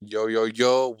Yo, yo,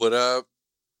 yo, what up,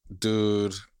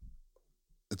 dude?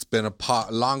 It's been a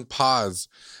long pause.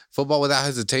 Football Without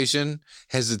Hesitation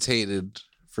hesitated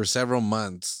for several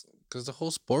months because the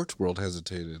whole sports world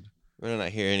hesitated. We're not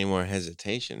hear any more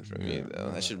hesitation from Yeah, you, though.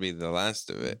 no. That should be the last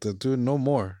of it. Dude, no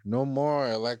more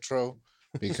electro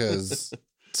because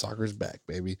soccer's back,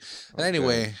 baby. And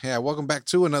anyway, yeah, welcome back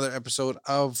to another episode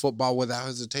of Football Without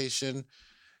Hesitation.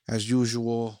 As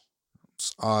usual,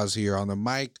 it's Oz here on the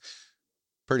mic.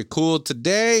 Pretty cool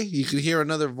today. You can hear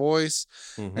another voice.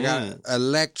 I got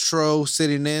Electro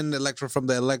sitting in, Electro from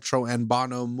the Electro and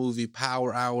Bono movie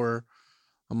Power Hour,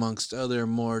 amongst other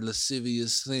more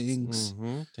lascivious things.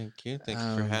 Thank you. Thank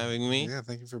you for having me. Yeah,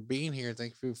 thank you for being here.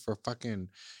 Thank you for fucking...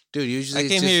 Dude, usually I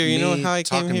came it's just here, you know me how I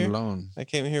came talking here? alone. I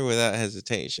came here without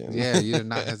hesitation. Yeah, you did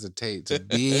not hesitate to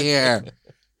be here.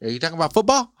 Are you talking about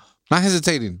football? Not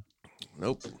hesitating.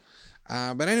 Nope.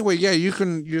 But anyway, yeah, you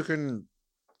can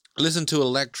listen to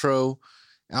Electro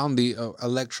on the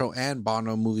Electro and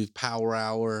Bono movie Power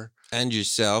Hour. And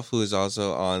yourself, who is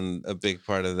also on a big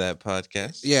part of that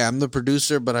podcast. Yeah, I'm the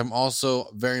producer, but I'm also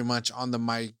very much on the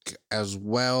mic as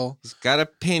well. He's got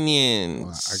opinions.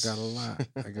 Well,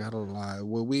 I got a lot.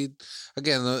 Well,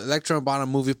 again, the Electro and Bono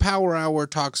movie Power Hour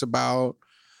talks about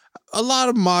a lot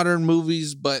of modern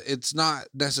movies, but it's not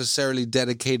necessarily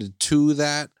dedicated to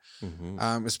that.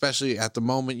 Especially at the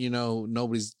moment, you know,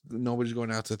 nobody's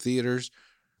going out to theaters.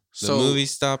 So the movie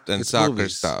stopped and soccer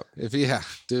stopped.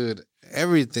 Dude,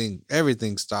 everything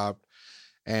stopped.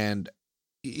 And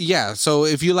yeah, so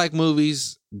if you like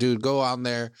movies, dude, go on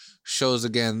there. Shows,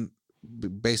 again,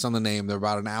 based on the name, they're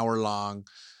about an hour long.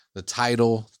 The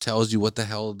title tells you what the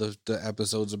hell the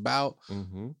episode's about.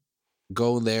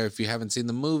 Go there if you haven't seen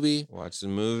the movie. Watch the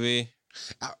movie.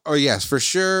 Or yes, for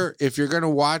sure. If you're gonna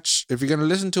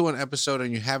listen to an episode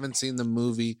and you haven't seen the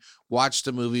movie, watch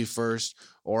the movie first,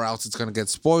 or else it's gonna get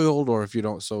spoiled. Or if you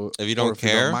don't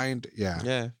mind, yeah.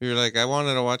 If you're like, I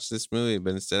wanted to watch this movie,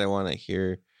 but instead I want to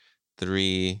hear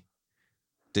three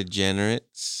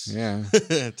degenerates,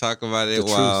 talk about it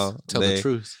tell the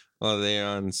truth while they're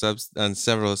on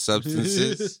several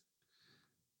substances.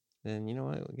 Then you know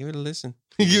what? Give it a listen.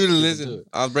 Give it a listen.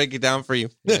 I'll break it down for you.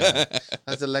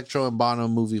 That's Electro and Bono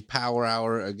movie Power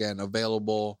Hour. Again,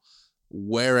 available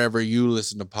wherever you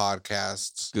listen to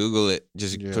podcasts. Google it.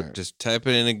 Just type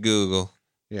it into Google.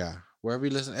 Yeah, wherever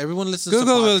you listen. Everyone listens.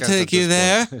 Google to podcasts will take you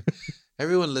there.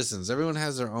 Everyone listens. Everyone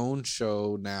has their own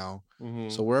show now.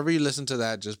 So wherever you listen to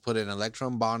that, just put in Electro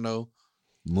and Bono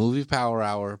movie Power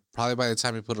Hour. Probably by the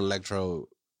time you put Electro,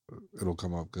 it'll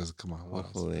come up. Because come on,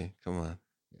 hopefully, come on.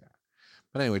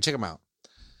 But anyway, check them out.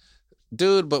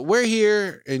 Dude, but we're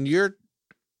here and you're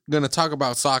going to talk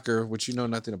about soccer, which you know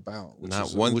nothing about.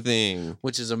 Not one thing.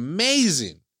 Which is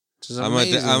amazing. I'm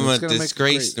a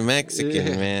disgraced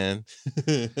Mexican, man.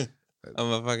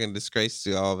 I'm a fucking disgrace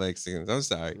to all Mexicans. I'm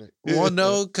sorry. Well,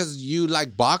 no, because you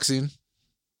like boxing.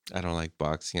 I don't like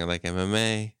boxing. I like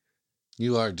MMA.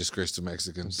 You are a disgrace to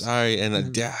Mexicans. Sorry.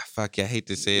 And fuck yeah, I hate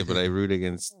to say it, but I root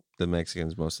against the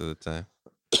Mexicans most of the time.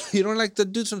 You don't like the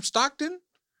dudes from Stockton?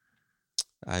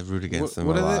 I root against them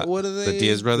a lot. What are they? The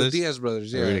Diaz brothers? The Diaz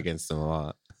brothers, yeah. I root against them a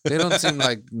lot. They don't seem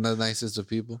like the nicest of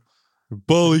people. They're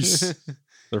bullies.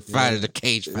 They're fighters,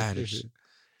 cage fighters.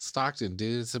 Stockton,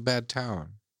 dude, it's a bad town.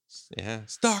 Yeah.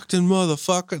 Stockton,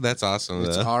 motherfucker. That's awesome,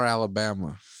 It's our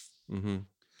Alabama.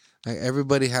 Like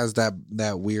everybody has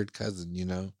that weird cousin, you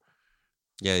know?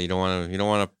 Yeah, you don't want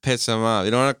to piss him off.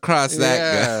 You don't want to cross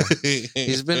that guy.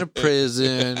 He's been in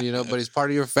prison, you know, but he's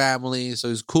part of your family, so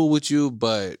he's cool with you,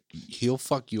 but he'll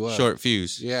fuck you up. Short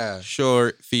fuse. Yeah.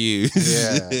 Short fuse.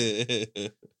 Yeah.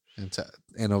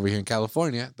 And over here in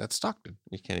California, that's Stockton.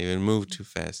 You can't even move too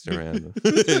fast around.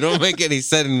 Don't make any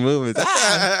sudden movements.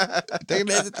 Take it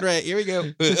as a threat. Here we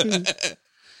go.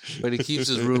 But he keeps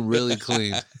his room really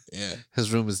clean. Yeah.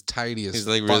 His room is tidy as fuck. He's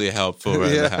like really helpful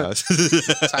around the house.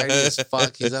 Tidy as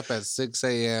fuck. He's up at 6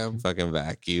 a.m. Fucking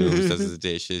vacuums, does his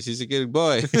dishes. He's a good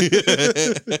boy.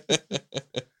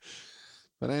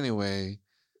 But anyway,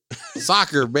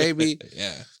 soccer, baby.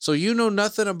 Yeah. So you know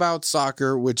nothing about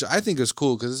soccer, which I think is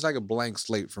cool because it's like a blank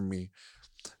slate for me.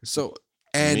 So...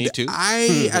 And me too.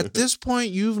 At this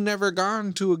point, you've never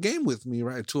gone to a game with me,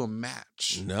 right? To a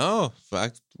match. No. In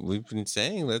fact, we've been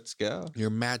saying, let's go. You're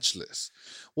matchless.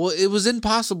 Well, it was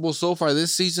impossible so far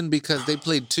this season because they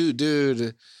played two. Dude,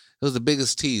 it was the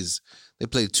biggest tease. They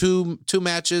played two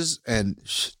matches and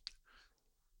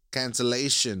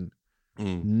cancellation.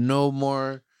 No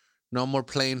more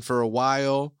playing for a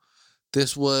while.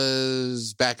 This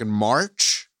was back in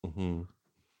March.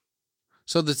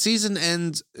 So the season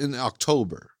ends in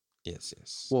October. Yes,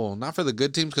 yes. Well, not for the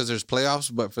good teams because there's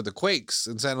playoffs, but for the Quakes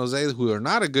in San Jose, who are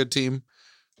not a good team,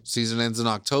 season ends in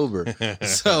October.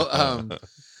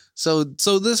 So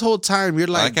this whole time you're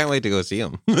like, I can't wait to go see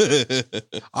them.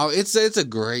 Oh, it's a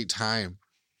great time.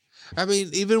 I mean,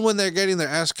 even when they're getting their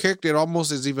ass kicked, it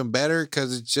almost is even better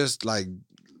because it's just like,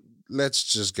 let's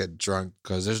just get drunk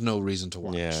because there's no reason to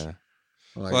watch. Yeah.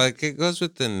 Like, Well, it goes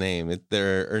with the name. If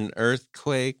they're an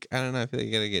earthquake, I don't know. I feel like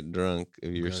you gotta get drunk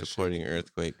if you're supporting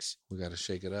earthquakes. We gotta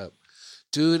shake it up,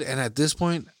 dude. And at this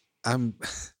point, I mean,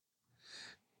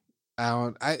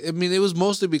 it was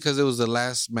mostly because it was the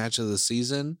last match of the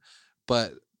season,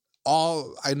 but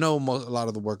I know a lot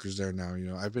of the workers there now. You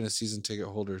know, I've been a season ticket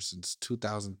holder since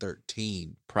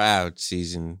 2013. Proud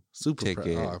season Super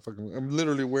ticket. Proud. Oh, I'm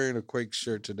literally wearing a Quake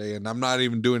shirt today, and I'm not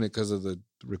even doing it because of the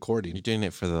recording. You're doing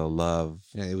it for the love.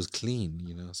 Yeah, it was clean,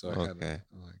 you know. So I had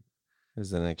There's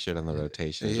the next shirt on the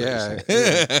rotation. Yeah,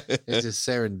 it's just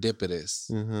serendipitous.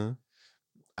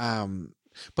 Mm-hmm.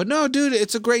 But no, dude,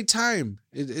 it's a great time.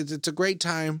 It's a great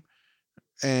time,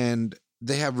 and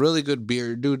they have really good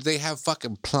beer, dude. They have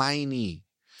fucking Pliny.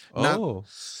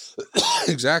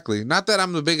 Exactly. Not that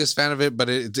I'm the biggest fan of it, but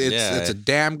it's a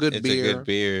damn good beer. It's a good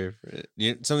beer.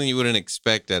 Something you wouldn't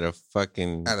expect at a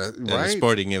fucking at a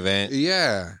sporting event.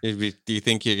 Yeah. Do you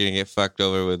think you're gonna get fucked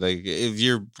over with, like, if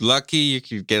you're lucky, you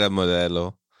could get a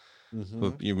Modelo,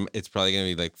 but it's probably gonna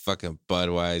be like fucking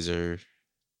Budweiser.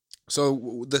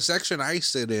 So the section I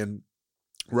sit in,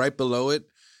 right below it,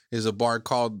 is a bar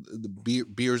called the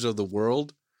Beers of the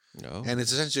World, and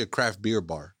it's essentially a craft beer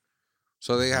bar.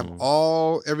 So they have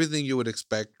everything you would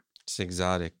expect. It's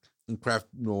exotic in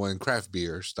craft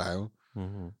beer style.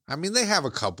 I mean, they have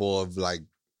a couple of like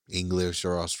English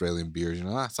or Australian beers, you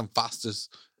know, some Foster's.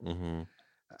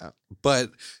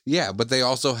 But they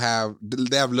also have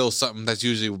little something that's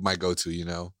usually my go-to, you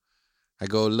know. I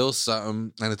go a little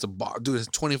something, and it's dude, it's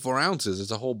 24 ounces.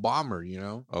 It's a whole bomber, you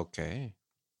know. Okay.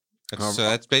 So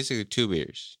that's basically 2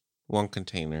 beers, 1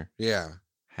 container. Yeah.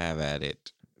 Have at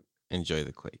it. Enjoy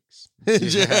the Quakes.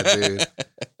 Yeah, dude.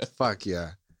 Fuck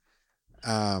yeah.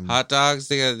 Hot dogs,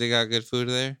 they got good food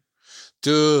there?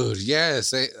 Dude,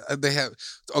 yes. They have.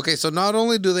 Okay, so not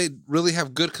only do they really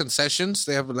have good concessions,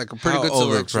 they have like a pretty good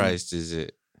selection. How overpriced is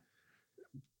it?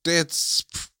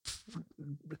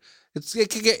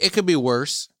 It could be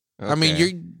worse. Okay. I mean,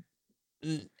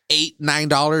 you're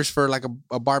 $8-9 for like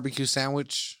a barbecue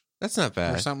sandwich. That's not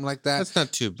bad. Or something like that. That's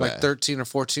not too bad. Like 13 or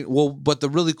 14. Well, but the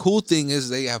really cool thing is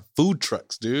they have food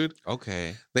trucks, dude.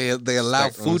 Okay. They allow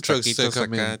food trucks to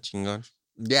come in. Chingón.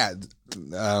 Yeah.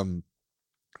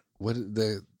 What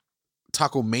the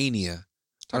Taco Mania.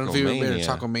 I don't know if you remember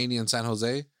Taco Mania in San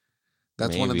Jose.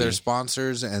 That's one of their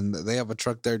sponsors, and they have a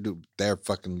truck there, dude. They're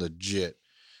fucking legit.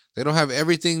 They don't have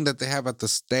everything that they have at the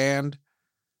stand.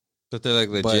 But they're like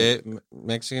legit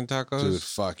Mexican tacos? Dude,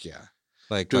 fuck yeah.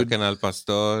 Like fucking al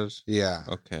pastor. Yeah.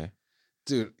 Okay.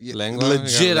 Dude, lengua?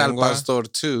 Legit al pastor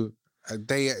too.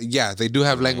 They do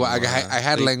have lengua. I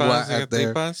had lengua at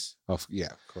there. Oh yeah,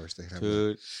 of course they have.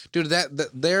 Dude,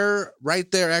 that they're right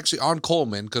there actually on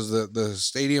Coleman, because the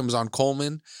stadium's on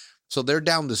Coleman, so they're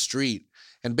down the street,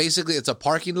 and basically it's a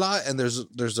parking lot, and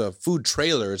there's a food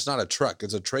trailer. It's not a truck;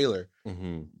 it's a trailer,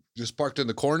 just parked in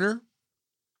the corner,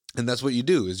 and that's what you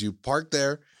do is you park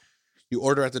there, you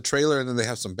order at the trailer, and then they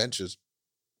have some benches.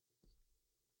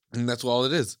 And that's all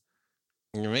it is.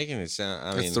 You're making it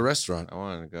sound. That's the restaurant. I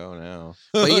want to go now.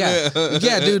 But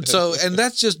yeah, dude. So, and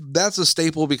that's a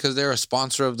staple because they're a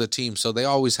sponsor of the team. So they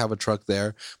always have a truck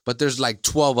there. But there's like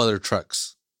 12 other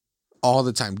trucks all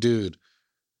the time, dude.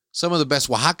 Some of the best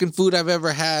Oaxacan food I've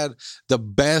ever had. The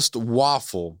best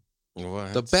waffle.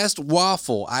 What? The best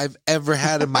waffle I've ever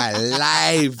had in my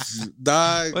life,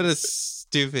 dog. What a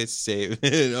stupid statement.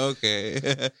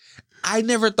 Okay. I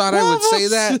never thought I would say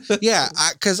that. Yeah,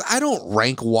 because I don't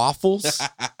rank waffles.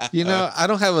 You know, I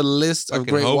don't have a list of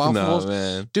great waffles,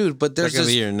 man. Dude. But there's gonna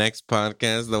be your next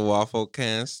podcast, the Waffle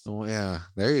Cast. Oh yeah,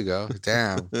 there you go.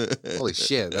 Damn, holy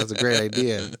shit, that's a great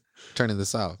idea. Turning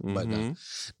this off, but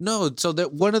no. So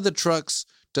that one of the trucks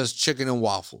does chicken and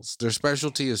waffles. Their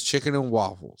specialty is chicken and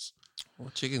waffles.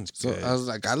 Well, chicken's good. So I was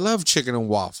like, I love chicken and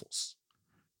waffles.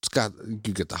 You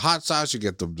get the hot sauce, you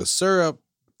get the syrup.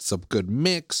 Some good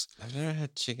mix. I've never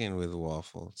had chicken with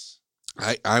waffles.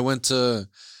 I went in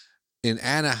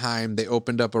Anaheim. They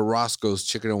opened up a Roscoe's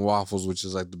Chicken and Waffles, which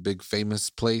is like the big famous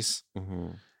place.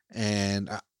 And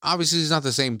obviously it's not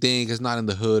the same thing. It's not in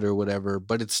the hood or whatever,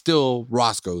 but it's still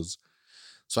Roscoe's.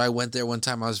 So I went there one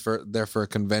time. I was there for a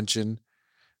convention,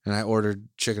 and I ordered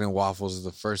chicken and waffles. It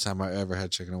was the first time I ever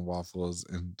had chicken and waffles,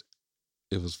 and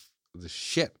it was the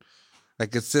shit.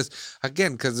 Like, it's just,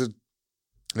 again, because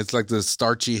It's like the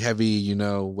starchy, heavy,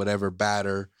 whatever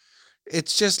batter.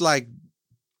 It's just like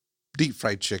deep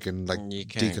fried chicken, like you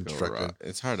can't deconstructed.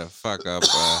 It's hard to fuck up.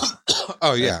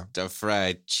 Oh yeah, the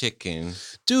fried chicken,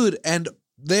 dude. And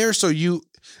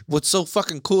what's so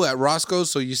fucking cool at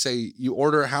Roscoe's? So you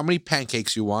order how many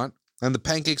pancakes you want, and the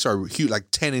pancakes are huge,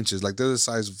 like 10 inches, like they're the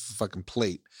size of a fucking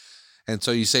plate. And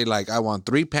so you say, like, I want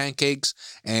 3 pancakes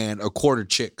and a quarter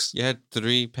chicks. You had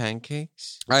 3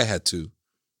 pancakes? I had 2.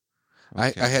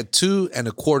 Okay. I had 2 and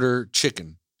a quarter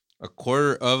chicken. A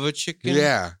quarter of a chicken?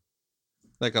 Yeah.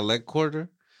 Like a leg quarter?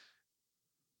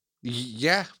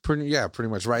 Yeah, pretty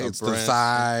much, right? It's breast, the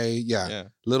thigh. Yeah.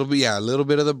 A little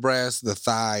bit of the breast, the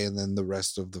thigh, and then the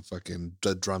rest of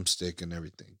the drumstick and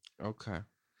everything. Okay.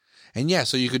 And yeah,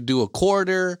 so you could do a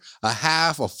quarter, a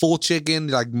half, a full chicken,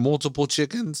 like multiple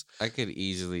chickens. I could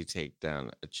easily take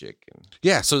down a chicken.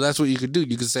 Yeah, so that's what you could do.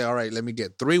 You could say, all right, let me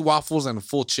get 3 waffles and a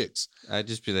full chicks. I'd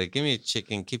just be like, give me a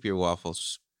chicken, keep your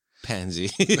waffles, pansy.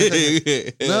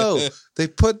 No, they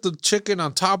put the chicken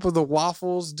on top of the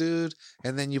waffles, dude.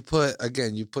 And then you put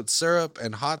syrup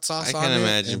and hot sauce on it. I can't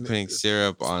imagine putting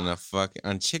syrup on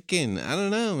on chicken. I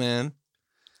don't know, man.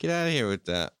 Get out of here with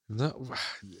that. No.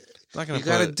 You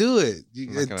gotta do it.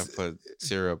 I'm not gonna put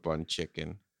syrup on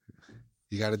chicken.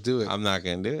 You gotta do it. I'm not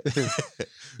gonna do it.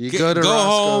 You go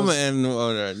home and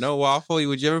order no waffle.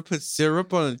 Would you ever put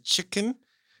syrup on a chicken?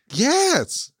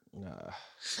 Yes.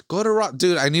 Go to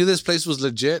dude. I knew this place was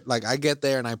legit. Like I get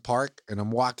there and I park and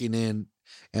I'm walking in,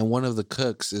 and one of the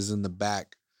cooks is in the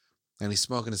back, and he's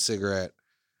smoking a cigarette,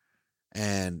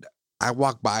 and I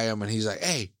walk by him and he's like,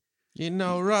 "Hey.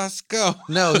 Roscoe."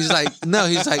 No, he's like,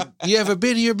 you ever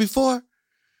been here before?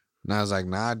 And I was like,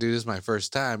 nah, dude, this is my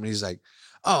first time. And he's like,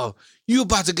 oh, you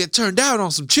about to get turned down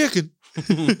on some chicken.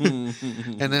 And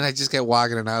then I just kept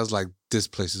walking and I was like, this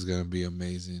place is going to be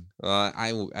amazing. Well,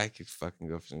 I could fucking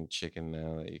go for some chicken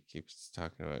now that you keep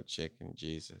talking about chicken.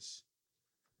 Jesus.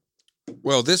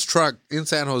 Well, this truck in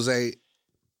San Jose,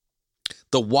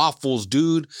 the waffles,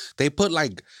 dude, they put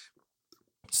like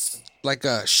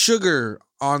a sugar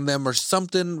on them or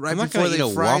something right before they fry them.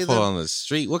 I'm not gonna eat a waffle on the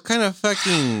street. What kind of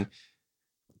fucking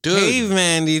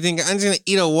caveman do you think I'm just gonna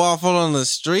eat a waffle on the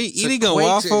street? Eating a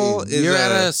waffle is you're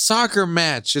at a soccer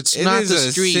match. It's not the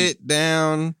street. Sit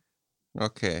down.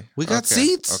 Okay. We got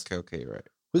seats. Okay, you're right.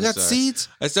 We got seats.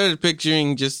 I started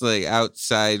picturing just like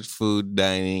outside food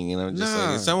dining, and I'm just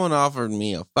like, if someone offered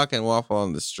me a fucking waffle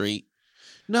on the street.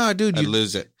 No, dude, I'd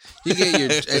lose it. You get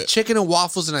your chicken and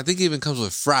waffles, and I think it even comes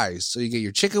with fries. So you get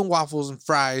your chicken, waffles, and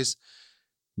fries.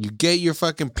 You get your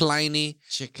fucking Pliny.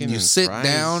 Chicken you and sit fries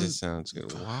down. Just sounds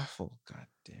good. Waffle,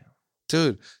 goddamn.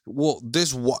 Dude, well,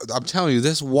 I'm telling you,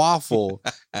 this waffle,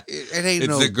 it ain't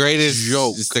no the greatest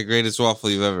joke. It's the greatest waffle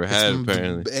you've ever had,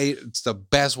 apparently. It's the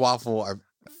best waffle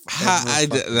I've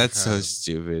that's so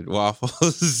stupid.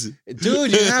 Waffles.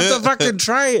 Dude, you have to fucking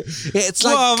try it. It's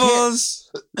like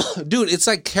waffles. Dude, it's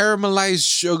like caramelized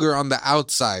sugar on the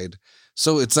outside.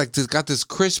 So it's like it's got this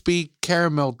crispy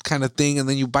caramel kind of thing, and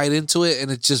then you bite into it,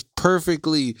 and it's just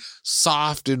perfectly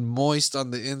soft and moist on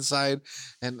the inside.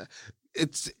 And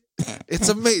it's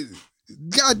amazing.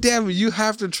 God damn it, you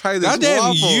have to try this. How damn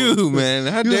waffle. you, man.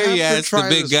 How dare you ask the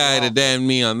big guy to damn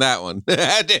me on that one?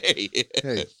 How dare you?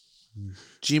 Hey.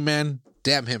 G-Man,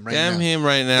 damn him right now. Damn him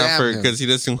right now because he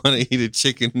doesn't want to eat a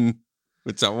chicken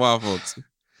with some waffles.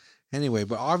 Anyway,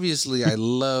 but obviously I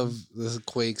love the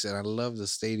Quakes and I love the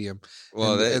stadium.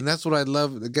 Well, and that's what I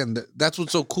love. Again, that's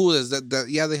what's so cool is that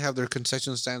they have their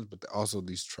concession stands, but also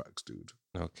these trucks, dude.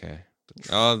 Okay.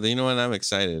 Oh, you know what? I'm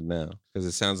excited now because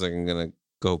it sounds like I'm going to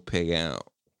go pig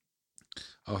out.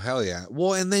 Oh, hell yeah.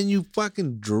 Well, and then you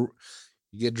fucking you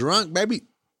get drunk, baby.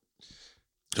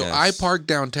 So yes. I park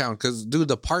downtown because, dude,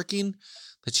 the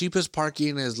cheapest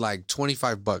parking is like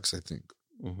 $25, I think.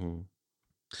 Mm-hmm.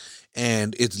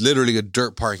 And it's literally a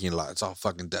dirt parking lot. It's all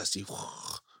fucking dusty.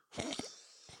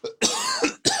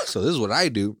 So this is what I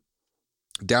do.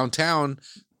 Downtown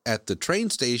at the train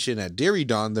station at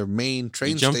Diridon, their main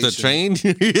train station. Jump the train?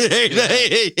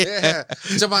 Yeah.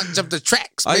 Jump the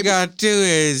tracks, baby. All you got to do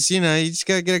is, you just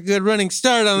got to get a good running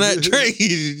start on that train.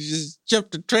 You just jump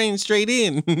the train straight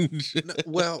in.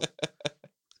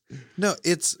 No,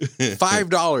 it's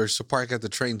 $5 to park at the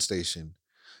train station.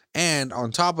 And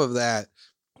on top of that,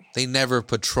 they never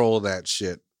patrol that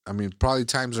shit. I mean, probably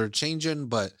times are changing,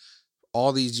 but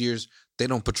all these years, they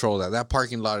don't patrol that. That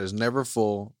parking lot is never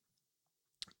full.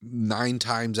 9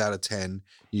 times out of 10,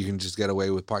 you can just get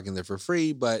away with parking there for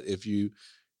free. But if you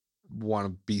want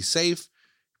to be safe,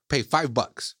 pay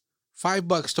 $5.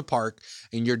 $5 to park,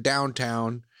 and you're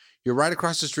downtown. You're right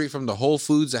across the street from the Whole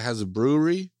Foods that has a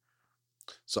brewery.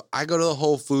 So I go to the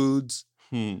Whole Foods,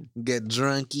 get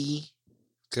drunky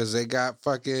because they got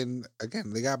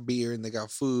they got beer and they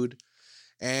got food.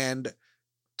 And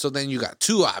so then you got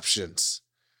two options.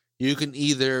 You can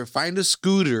either find a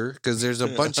scooter because there's a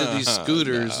bunch of these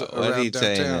scooters around what are you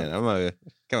downtown. Saying, man?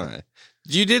 Come on.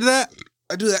 You did that?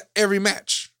 I do that every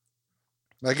match.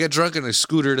 I get drunk in a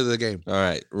scooter to the game. All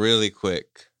right, really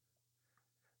quick.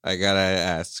 I gotta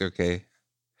ask, okay.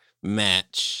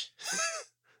 Match.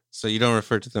 So you don't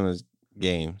refer to them as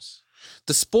games.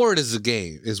 The sport is a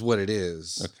game, is what it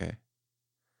is. Okay.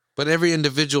 But every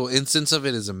individual instance of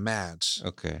it is a match.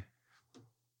 Okay.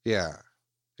 Yeah.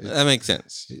 That makes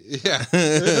sense. Yeah.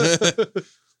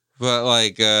 But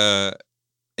like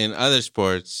in other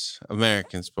sports,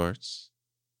 American sports,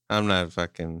 I'm not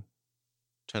fucking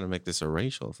trying to make this a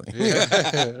racial thing.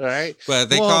 Yeah, right? But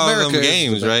they call America them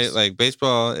games, right? Like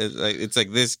baseball is like it's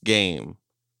like this game.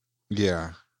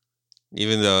 Yeah.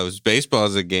 Even though baseball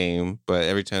is a game, but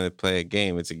every time they play a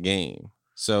game, it's a game.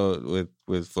 So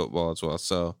with football as well.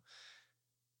 So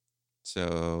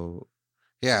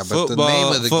yeah, but the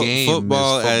name of the game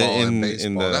football is football and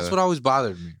baseball. That's what always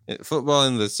bothered me. Football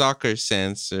in the soccer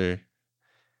sense, or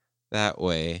that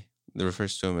way, it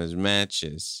refers to them as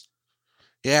matches.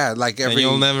 Yeah, like and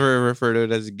you'll never refer to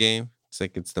it as a game. It's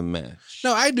like it's the match.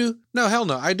 No, I do. No, hell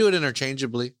no. I do it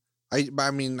interchangeably.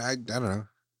 I mean, I don't know.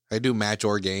 I do match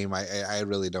or game. I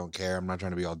really don't care. I'm not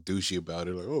trying to be all douchey about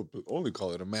it. Like, oh, only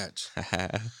call it a match.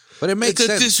 But it makes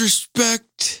sense. It's a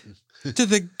disrespect to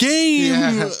the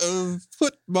game of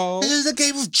football. This is a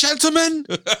game of gentlemen.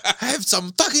 Have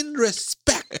some fucking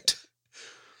respect.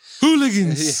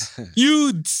 Hooligans.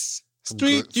 Youths.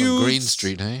 Street youths. From Green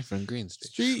Street, hey? From Green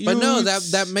Street. But no,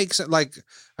 that makes it like,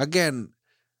 again,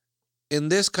 in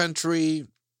this country,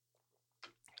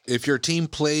 if your team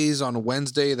plays on a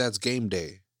Wednesday, that's game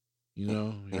day. You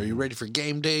know, are you ready for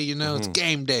game day? You know, it's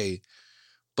game day.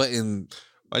 But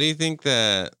why do you think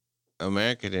that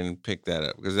America didn't pick that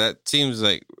up? Because that seems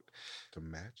like the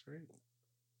match, right?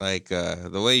 Like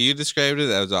the way you described it,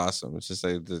 that was awesome. It's just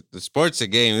like the sport's a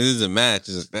game. This is a match.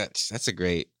 That's a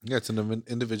great. Yeah, it's an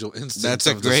individual instance. That's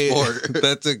a great sport.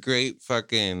 That's a great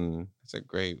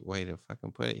way to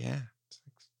fucking put it. Yeah.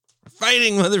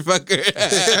 Fighting, motherfucker.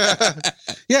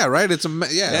 Yeah, right. It's a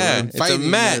match.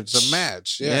 It's a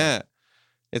match. Yeah.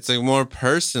 It's like more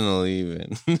personal,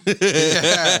 even.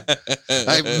 Yeah.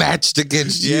 I matched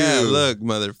against you. Yeah, look,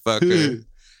 motherfucker.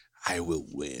 I will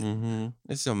win. Mm-hmm.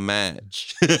 It's a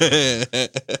match.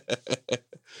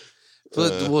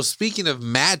 But well, speaking of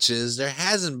matches, there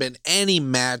hasn't been any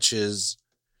matches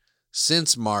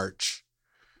since March.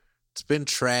 It's been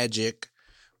tragic.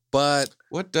 But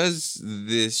what does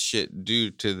this shit do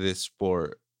to this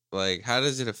sport? Like, how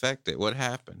does it affect it? What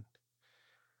happened?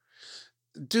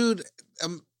 Dude,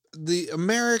 the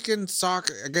American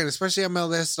soccer, again, especially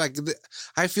MLS, like,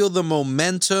 I feel the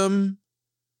momentum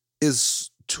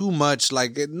is too much.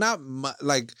 Like,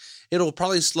 it'll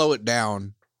probably slow it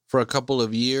down for a couple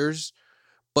of years,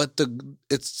 but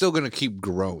it's still going to keep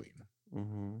growing.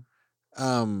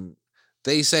 Mm-hmm.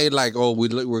 They say like, oh, we're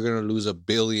going to lose $1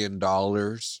 billion,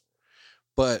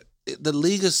 but the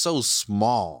league is so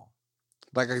small.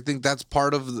 Like, I think that's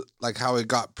part of like how it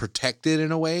got protected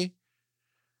in a way,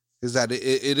 is that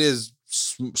it is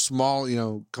small, you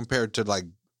know, compared to like,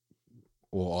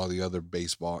 well, all the other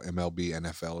baseball, MLB,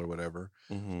 NFL, or whatever.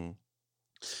 Mm-hmm.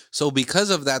 So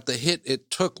because of that, the hit it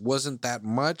took wasn't that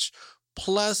much.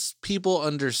 Plus, people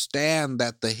understand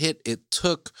that the hit it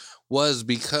took was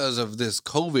because of this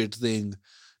COVID thing,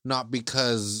 not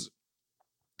because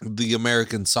the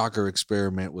American soccer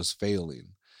experiment was failing.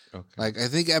 Okay. Like, I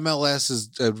think MLS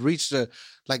has reached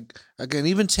again,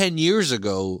 even 10 years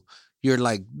ago, you're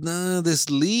like, nah, this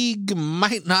league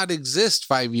might not exist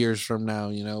 5 years from now,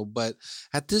 you know. But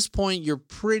at this point, you're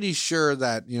pretty sure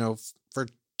that, you know, for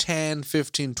 10,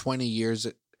 15, 20 years,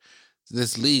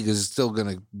 this league is still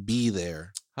going to be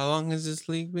there. How long has this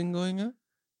league been going on?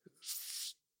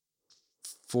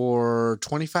 For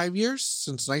 25 years,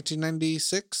 since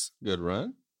 1996. Good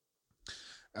run.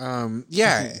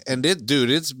 Yeah, and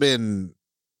it's been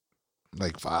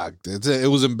like, fuck. It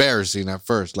was embarrassing at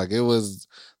first. Like,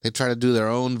 they tried to do their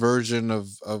own version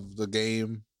of the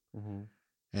game,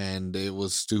 and it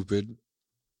was stupid.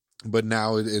 But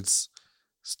now it's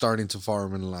starting to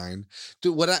farm in line.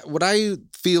 Dude, what I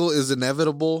feel is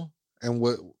inevitable and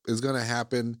what is going to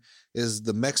happen is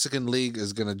the Mexican League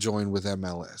is going to join with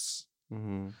MLS.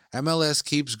 Mm-hmm. MLS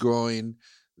keeps growing.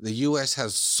 The U.S.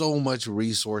 has so much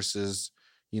resources,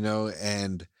 you know,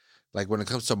 and like when it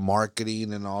comes to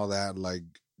marketing and all that, like,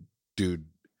 dude,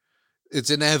 it's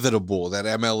inevitable that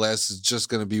MLS is just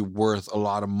going to be worth a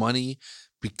lot of money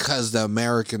because the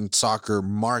American soccer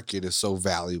market is so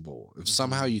valuable. If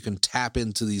somehow you can tap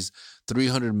into these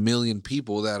 300 million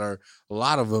people that are, a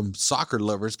lot of them soccer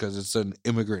lovers because it's an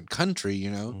immigrant country, you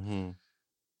know,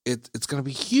 it's going to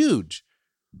be huge.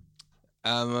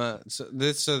 That's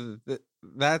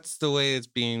the way it's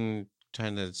being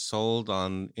kind of sold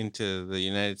on into the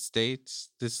United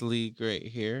States. This league right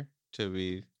here to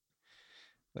be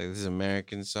like this is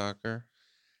American soccer.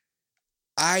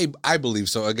 I believe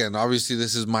so. Again, obviously,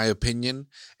 this is my opinion,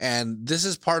 and this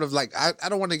is part of like I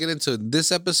don't want to get into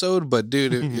this episode, but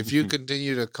dude, if you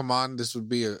continue to come on, this would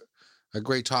be a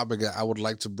great topic that I would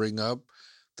like to bring up.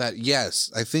 That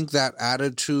yes, I think that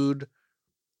attitude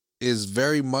is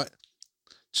very much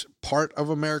part of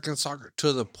American soccer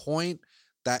to the point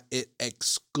that it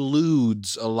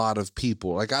excludes a lot of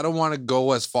people. Like I don't want to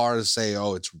go as far as say,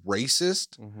 oh, it's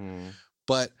racist,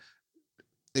 but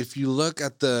if you look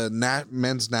at the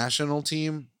men's national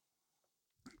team,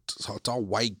 it's all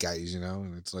white guys, you know,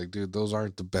 and it's like, dude, those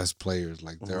aren't the best players.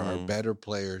 Like there are better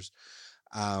players.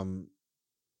 And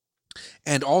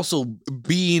also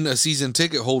being a season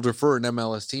ticket holder for an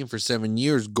MLS team for 7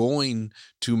 years, going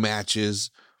to matches,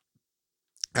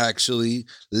 actually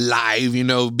live, you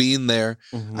know, being there,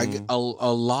 I get a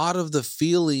lot of the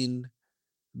feeling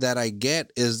that I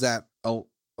get is that a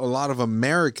lot of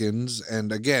Americans,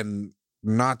 and again,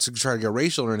 not to try to get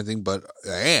racial or anything, but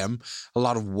a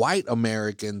lot of white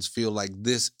Americans feel like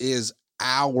this is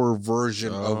our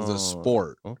version of the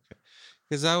sport. Okay.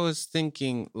 Because I was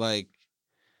thinking like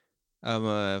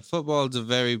football is a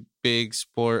very big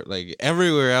sport, like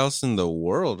everywhere else in the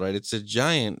world, right? It's a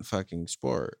giant fucking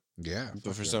sport. Yeah.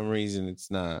 But for some reason it's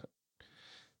not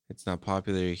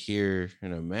popular here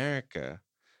in America.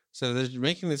 So they're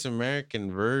making this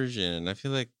American version. I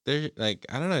feel like they're like,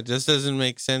 I don't know, it just doesn't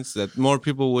make sense that more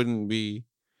people wouldn't be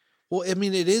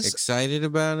it is excited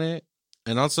about it.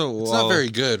 And also it's not very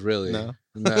good, really. No,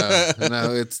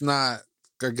 it's not,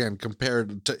 again,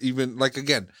 compared to even like,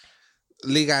 again,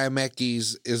 Liga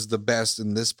MX is the best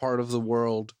in this part of the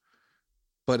world,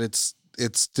 but it's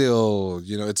still,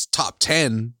 you know, it's top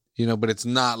 10, you know, but it's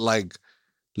not like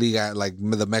Liga, like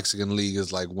the Mexican league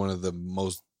is like one of the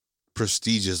most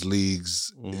prestigious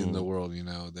leagues in the world, you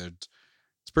know.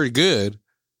 It's pretty good.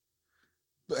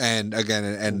 And again,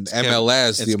 and it's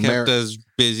MLS, kept us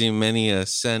busy many a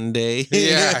Sunday.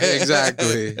 Yeah,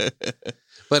 exactly.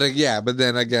 But but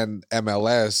then again,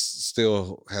 MLS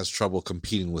still has trouble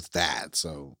competing with that.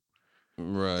 So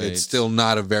right, it's still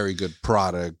not a very good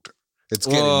product. It's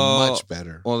getting much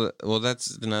better. Well,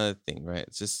 that's another thing, right?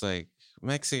 It's just like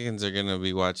Mexicans are gonna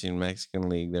be watching Mexican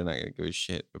League. They're not gonna give a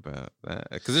shit about that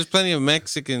because there's plenty of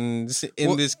Mexicans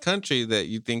in this country that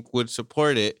you think would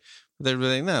support it. But they're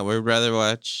like, no, we'd rather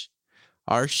watch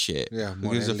our shit. Yeah,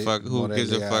 who gives a fuck? Who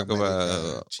gives a fuck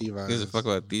about? Who gives a fuck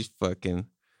about these fucking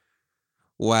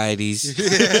whiteys?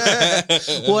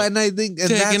 Well, and I think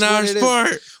taking that's our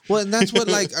sport. Well, and that's what,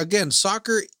 like, again,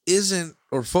 soccer isn't,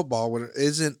 or football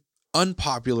isn't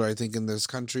unpopular, I think, in this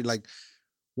country. Like,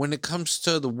 when it comes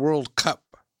to the World Cup,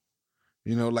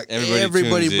 you know, like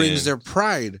everybody brings their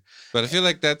pride. But I feel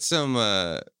like that's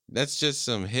just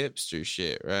some hipster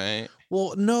shit, right?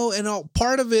 Well, no, and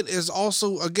part of it is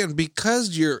also, again,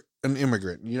 because you're an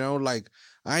immigrant, you know, like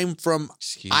I'm from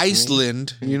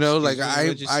Iceland, you know, like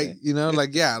I, you know,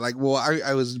 like, yeah, like, well,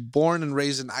 I was born and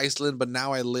raised in Iceland, but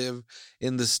now I live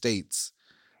in the States.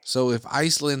 So if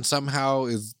Iceland somehow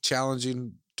is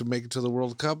challenging to make it to the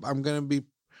World Cup, I'm going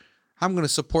to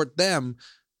support them.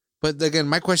 But again,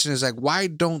 my question is like, why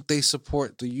don't they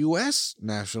support the U.S.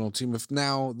 national team if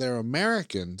now they're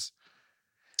Americans?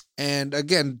 And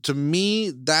again, to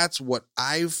me, that's what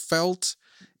I've felt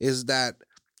is that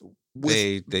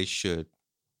they should.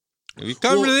 If you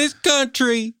come to this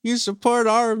country, you support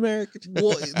our American.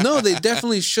 Well, no, they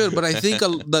definitely should. But I think,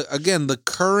 the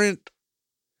current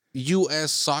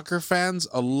U.S. soccer fans,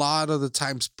 a lot of the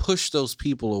times push those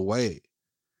people away.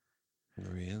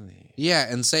 Really?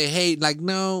 Yeah, and say, hey, like,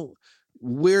 no,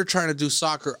 we're trying to do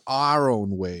soccer our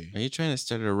own way. Are you trying to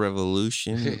start a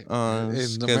revolution on?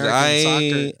 Because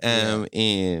I am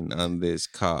in on this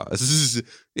cause.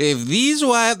 If these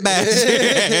white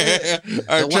bastards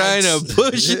are trying to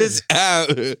push us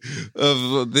out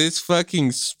of this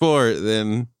fucking sport,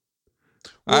 then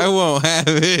I won't have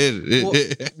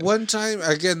it. One time,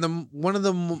 again, one of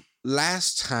the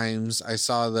last times I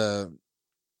saw the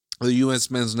U.S.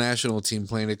 men's national team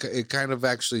playing, it kind of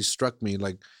actually struck me,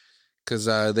 like, because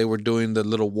they were doing the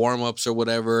little warm-ups or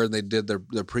whatever, and they did their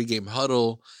pregame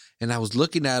huddle, and I was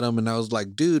looking at them, and I was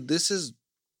like, dude, this is...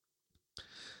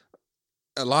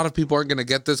 A lot of people aren't going to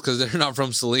get this because they're not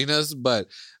from Salinas, but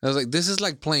I was like, this is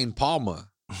like playing Palma.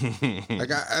 Like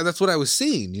that's what I was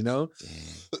seeing, you know,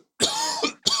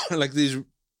 like these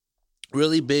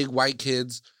really big white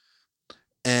kids,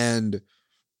 and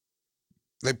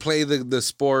they play the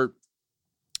sport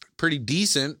pretty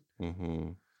decent.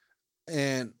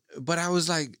 But I was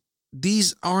like,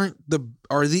 these aren't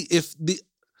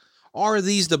are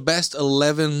these the best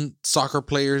 11 soccer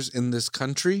players in this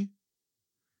country?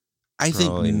 I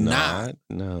Probably think not.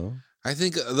 No. I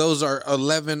think those are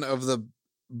 11 of the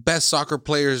best soccer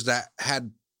players that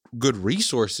had good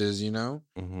resources, you know?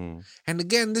 And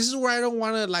again, this is where I don't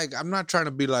want to, like, I'm not trying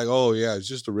to be like, oh, yeah, it's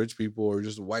just the rich people or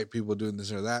just the white people doing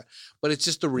this or that. But it's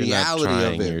just the reality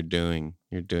of it. You're doing.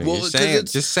 Well, You're saying.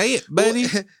 Just say it, buddy.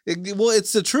 Well,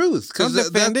 it's the truth.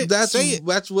 Because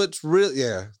that's what's really,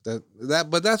 yeah.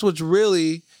 But that's what's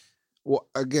really,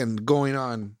 again, going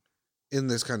on in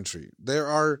this country. There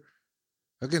are,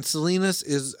 again, Salinas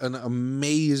is an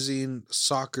amazing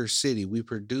soccer city. We've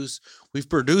produced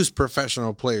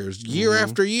professional players year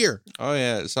after year. Oh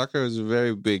yeah, soccer is a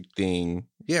very big thing.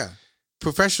 Yeah,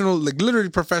 professional, like literally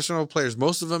professional players.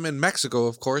 Most of them in Mexico,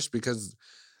 of course, because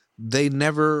they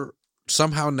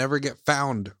somehow never get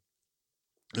found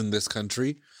in this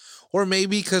country, or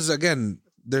maybe because again,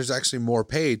 there's actually more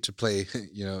pay to play,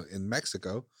 you know, in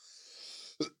Mexico.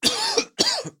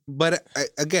 But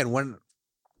again, when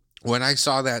I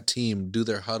saw that team do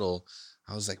their huddle,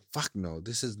 I was like, fuck no,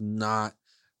 this is not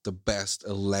the best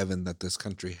 11 that this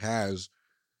country has,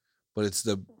 but it's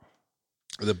the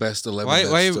best 11. Why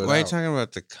are you talking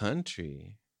about the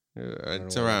country?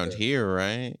 It's around here,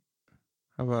 right?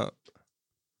 How about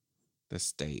the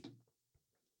state?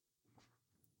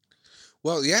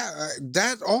 Well, yeah,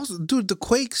 that also, dude, the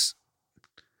Quakes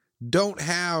don't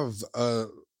have a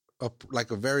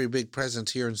very big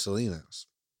presence here in Salinas.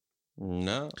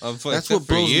 No, that's what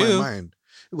blows my mind.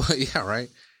 Well, yeah, right.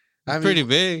 I mean, pretty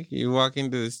big. You walk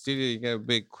into the studio, you got a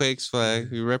big Quakes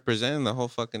flag. You representing the whole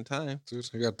fucking time. Dude,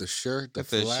 I got the shirt, the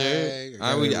flag. Shirt.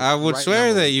 I would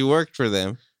swear that you worked for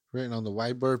them. Written on the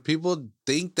whiteboard. People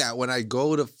think that when I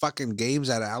go to fucking games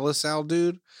at Alisal,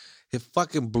 dude, it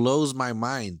fucking blows my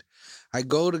mind. I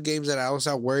go to games at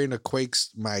Alisal wearing a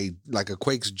Quakes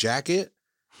jacket,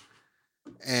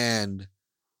 and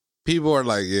people are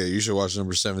like, "Yeah, you should watch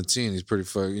number 17. He's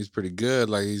pretty good.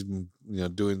 Like he's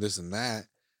doing this and that."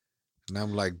 And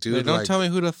I'm like, "Dude, don't tell me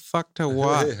who the fuck to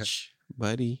watch,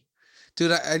 buddy."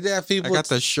 Dude, I have people. I got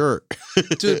the shirt.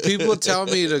 Dude, people tell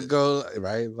me to go,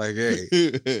 right? Like, hey,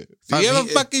 do you have a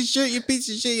fucking shirt, you piece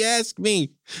of shit? You ask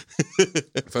me.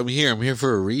 If I'm here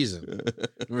for a reason.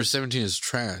 Number 17 is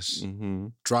trash.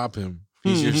 Drop him.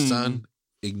 He's your son.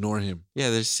 Ignore him. Yeah,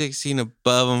 there's 16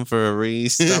 above him for a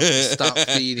reason. Stop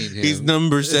feeding him. He's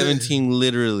number 17,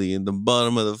 literally in the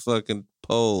bottom of the fucking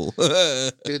pole.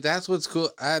 Dude, that's what's cool.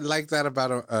 I like that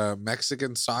about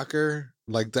Mexican soccer.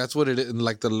 Like that's what it is.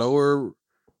 Like the lower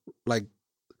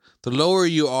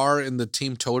you are in the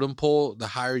team totem pole, the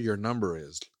higher your number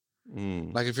is.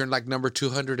 Like if you're like number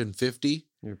 250,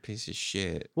 you're a piece of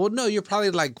shit. Well, no, you're probably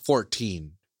like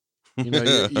 14. You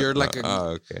know, you're like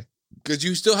okay. Because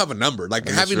you still have a number. Like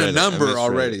having a number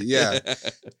already. Yeah.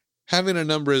 Having a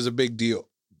number is a big deal.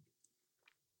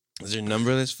 Is there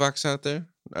numberless fucks out there?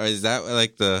 Or is that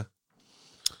like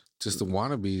just the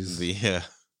wannabes? Yeah.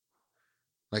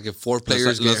 Like if 4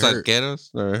 players get hurt.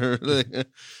 Los arqueros?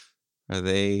 Are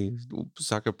they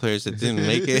soccer players that didn't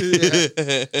make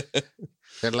it?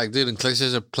 They're like, dude, in case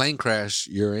there's a plane crash,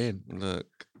 you're in.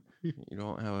 Look, you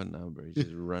don't have a number. You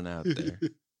just run out there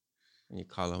and you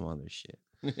call them on their shit.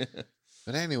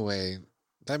 But anyway,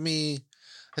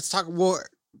 let's talk more.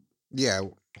 Yeah.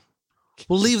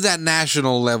 We'll leave that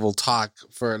national level talk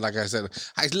for, like I said,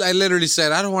 I literally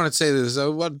said, I don't want to say this. I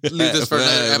want to leave this for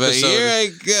another episode. But here I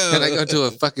go. And I go to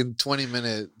a fucking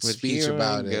 20-minute speech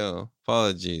about it.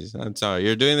 Apologies. I'm sorry.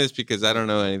 You're doing this because I don't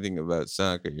know anything about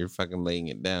soccer. You're fucking laying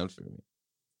it down for me.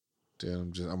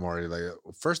 Dude, I'm already like,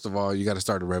 first of all, you got to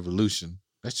start a revolution.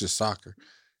 That's just soccer.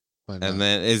 But, and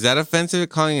then, is that offensive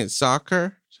calling it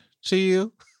soccer to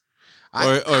you?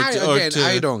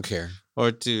 I don't care.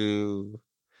 Or to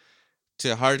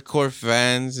hardcore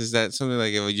fans, is that something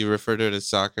like if you refer to it as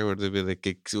soccer, would they be like,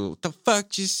 what the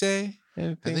fuck you say?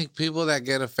 Anything? I think people that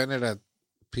get offended at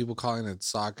people calling it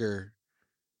soccer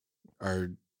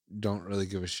don't really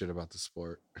give a shit about the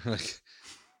sport. Like,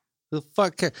 the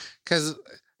fuck care? Because,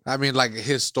 I mean, like,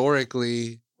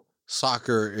 historically,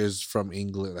 soccer is from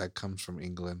England. That comes from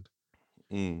England.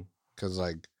 Because,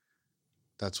 like,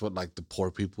 that's what, like, the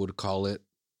poor people would call it.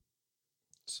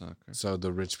 Soccer. So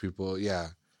the rich people, yeah.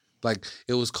 Like,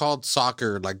 it was called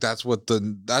soccer. Like, that's what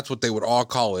they would all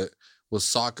call it was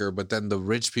soccer, but then the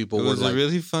rich people It were was like, a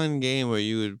really fun game where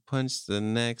you would punch the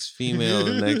next female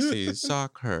next to you,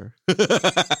 sock her.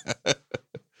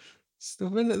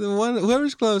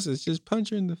 Whoever's closest, just punch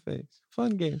her in the face.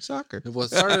 Fun game, soccer. Well,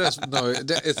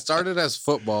 it started as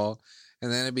football, and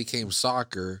then it became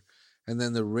soccer, and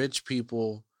then the rich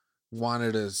people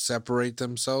wanted to separate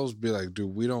themselves, be like,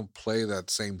 dude, we don't play that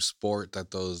same sport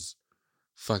that those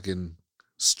fucking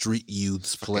street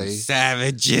youths play.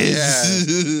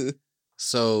 Savages. Yeah.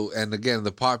 So, and again,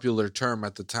 the popular term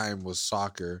at the time was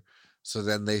soccer. So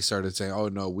then they started saying, "Oh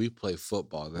no, we play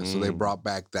football." So they brought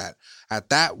back that. At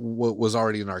that, what was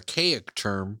already an archaic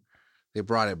term, they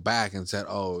brought it back and said,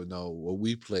 "Oh no, what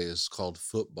we play is called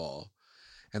football,"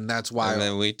 and that's why. And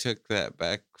then we took that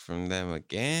back from them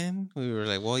again. We were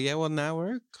like, "Well, now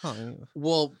we're calling it."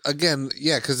 Well, again,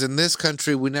 yeah, because in this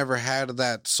country we never had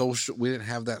that social. We didn't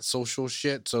have that social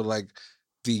shit. So like,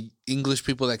 the English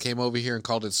people that came over here and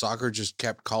called it soccer just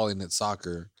kept calling it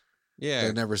soccer. Yeah.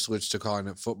 They never switched to calling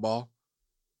it football.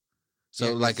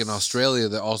 So, like in Australia,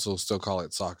 they also still call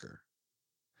it soccer.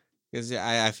 Because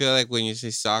I feel like when you say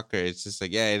soccer, it's just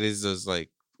like, yeah, it is those like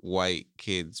white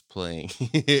kids playing,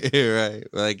 right?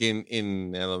 Like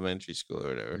in elementary school or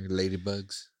whatever.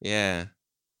 Ladybugs. Yeah.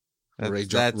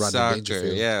 That's Rodney soccer.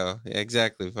 Dangerfield. Yeah,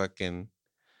 exactly. The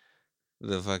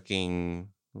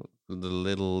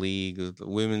little league, the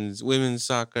women's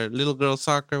soccer, little girl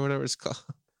soccer, whatever it's called.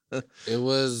 It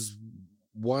was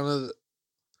one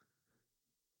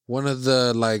of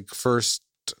the like first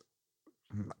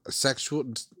sexual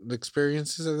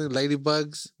experiences. I think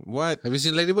Ladybugs. What? Have you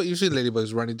seen Ladybugs? You've seen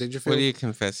Ladybugs, Rodney Dangerfield. What are you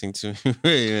confessing to me right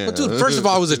now? Well, dude, first of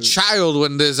all, I was a child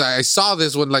when I saw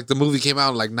this when like the movie came out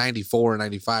in like 94 or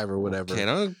 95 or whatever. Okay,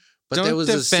 don't there was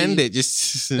defend a scene, it.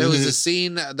 Just there was a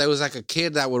scene. There was like a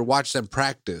kid that would watch them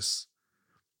practice,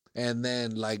 and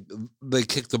then like they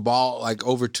kicked the ball like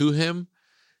over to him,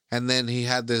 and then he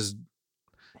had this.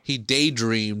 He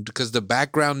daydreamed because the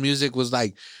background music was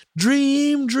like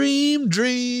 "Dream, Dream,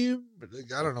 Dream."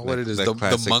 I don't know what it is.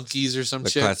 The Monkeys or some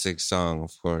shit. The classic song,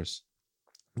 of course.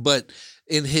 But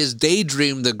in his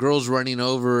daydream, the girl's running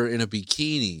over in a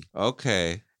bikini.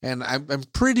 Okay. And I'm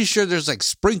pretty sure there's like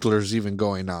sprinklers even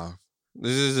going off.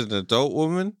 This is an adult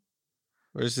woman?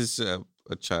 Or is this a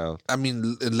child? I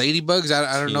mean, Ladybugs,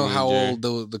 I don't know how old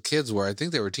the kids were. I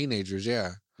think they were teenagers,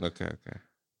 yeah. Okay.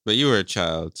 But you were a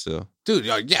child, so. Dude,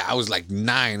 yeah, I was like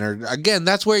 9. Or again,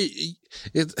 that's where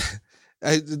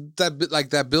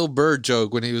that Bill Burr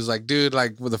joke when he was like, dude,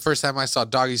 like the first time I saw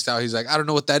Doggy Style, he's like, I don't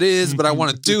know what that is, but I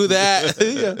want to do that.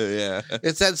 Yeah.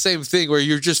 It's that same thing where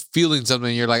you're just feeling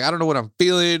something. You're like, I don't know what I'm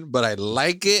feeling, but I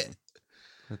like it.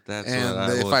 But that's and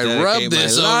what if I rub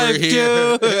this over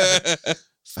here,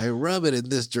 if I rub it in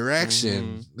this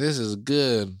direction, this is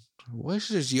good. Where's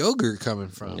this yogurt coming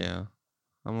from? Yeah.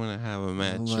 I'm going to have a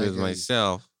match with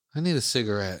myself. I need a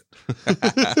cigarette.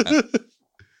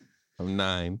 I'm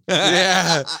 9.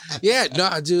 Yeah.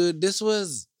 No, dude, this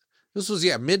was mid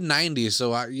 90s.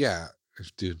 So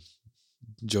dude,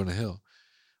 Jonah Hill.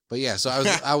 But yeah, so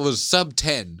I was sub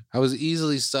 10. I was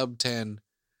easily sub 10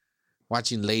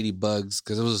 watching Ladybugs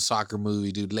because it was a soccer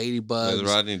movie, dude. Ladybugs. With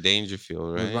Rodney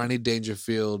Dangerfield, right? With Rodney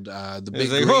Dangerfield. The Big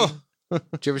like, Green. whoa.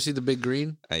 Did you ever see The Big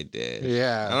Green? I did.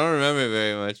 Yeah. I don't remember it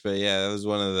very much, but yeah, that was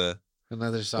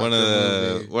another soccer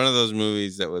movie. One of those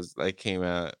movies that was like came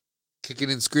out.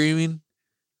 Kicking and Screaming.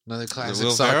 Another classic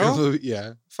Will soccer Ferrell? movie.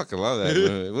 Yeah. I fucking love that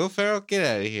movie. Will Ferrell, get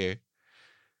out of here.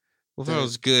 Will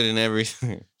Ferrell's good in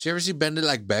everything. Did you ever see Bend It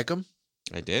Like Beckham?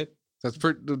 I did. That's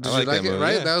pretty. Did you like like that it? movie,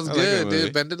 Right? yeah. That was I like good, that dude.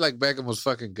 movie. Bend It Like Beckham was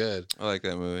fucking good. I like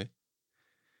that movie.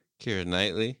 Keira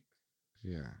Knightley.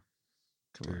 Yeah.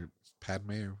 Come on.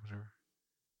 Padme or whatever.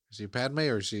 Is she Padme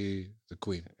or is she the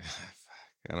queen?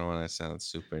 I don't want to sound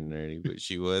super nerdy, but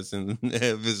she was in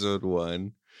episode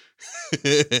 1.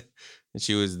 And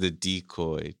she was the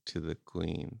decoy to the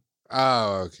queen.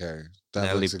 Oh, okay. That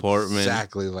Natalie looks Portman.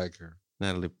 exactly like her.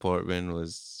 Natalie Portman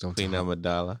was Queen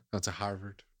Amidala. That's a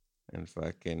Harvard. And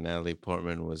fucking Natalie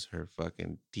Portman was her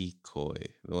fucking decoy.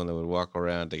 The one that would walk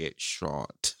around to get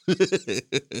shot. This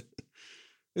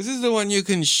is the one you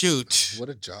can shoot. What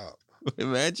a job.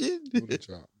 Imagine. What a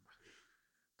job.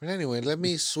 But anyway, let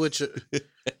me switch it.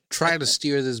 Try to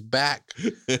steer this back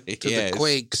to the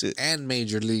Quakes and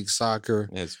Major League Soccer.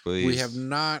 Yes, please. We have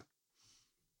not.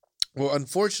 Well,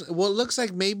 unfortunately, it looks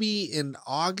like maybe in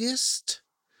August,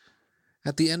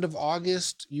 at the end of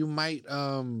August, you might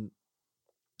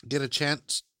get a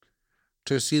chance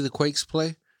to see the Quakes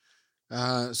play.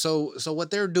 So what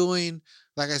they're doing,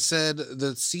 like I said,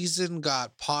 the season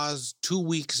got paused 2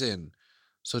 weeks in.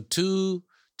 So two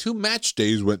match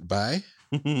days went by.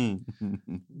 2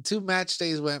 match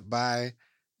days went by,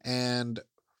 and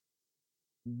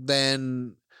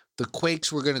then the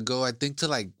Quakes were gonna go, I think, to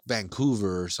like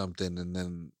Vancouver or something, and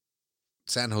then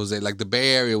San Jose, like the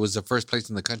Bay Area, was the first place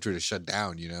in the country to shut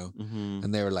down. Mm-hmm.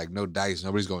 And they were like, no dice,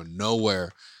 nobody's going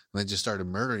nowhere, and they just started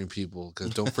murdering people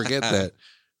because don't forget that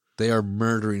they are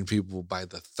murdering people by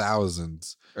the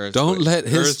thousands. Don't let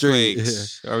history.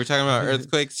 Earthquakes. Are we talking about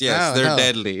earthquakes? Yes, they're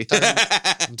deadly.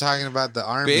 I'm talking about the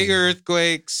army. Big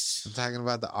earthquakes. I'm talking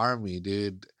about the army,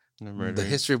 dude. The The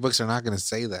history books are not going to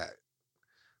say that.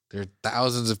 There are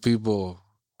thousands of people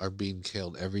are being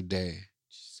killed every day.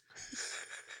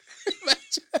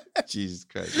 Jesus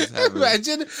Christ!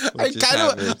 Imagine. I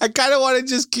kind of want to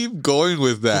just keep going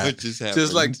with that.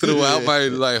 Just like throughout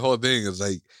my whole thing. It's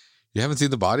like, you haven't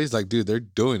seen the bodies? Like, dude, they're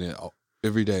doing it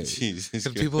every day. Jesus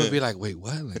and people would be like, wait,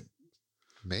 what? Like,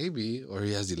 maybe, or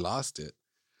has he lost it?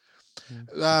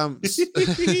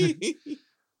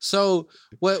 So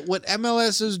what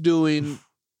MLS is doing,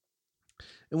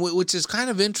 and which is kind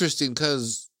of interesting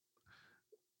because,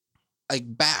 like,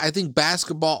 I think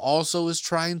basketball also is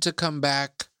trying to come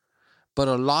back, but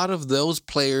a lot of those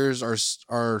players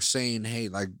are saying, hey,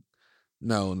 like,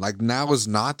 no, like now is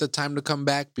not the time to come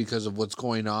back because of what's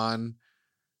going on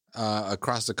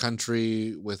across the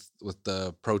country with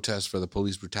the protests for the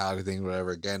police brutality thing,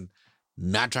 whatever. Again,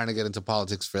 not trying to get into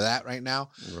politics for that right now.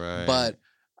 Right. But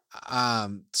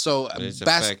so it's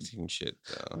affecting shit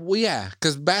though. Well, yeah,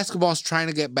 because basketball's trying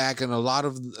to get back, and a lot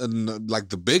of like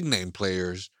the big name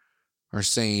players are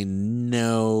saying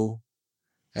no.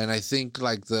 And I think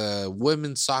like the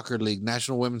Women's Soccer League,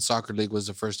 National Women's Soccer League, was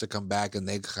the first to come back, and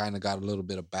they kind of got a little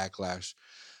bit of backlash.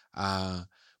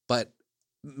 But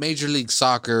Major League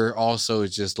Soccer also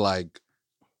is just like,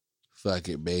 fuck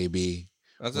it, baby.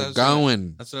 We're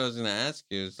going. That's what I was gonna ask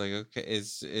you. It's like, okay,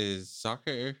 is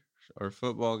soccer or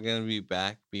football gonna be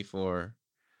back before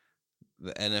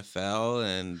the NFL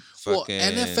and fucking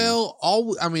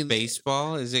NFL? I mean,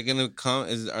 baseball. Is it gonna come?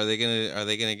 Are they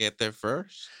gonna get there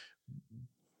first?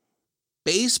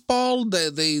 Baseball,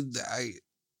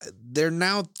 they're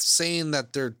now saying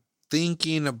that they're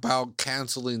thinking about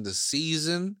canceling the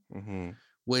season,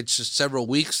 which several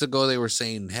weeks ago they were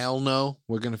saying, hell no,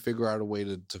 we're going to figure out a way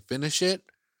to finish it.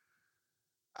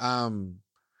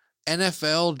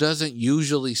 NFL doesn't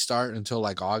usually start until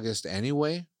like August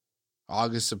anyway.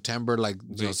 August, September, like.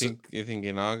 You think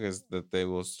in August that they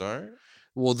will start?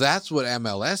 Well, that's what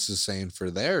MLS is saying for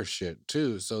their shit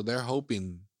too. So they're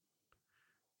hoping,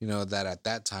 that at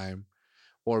that time,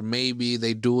 or maybe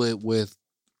they do it with,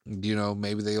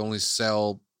 maybe they only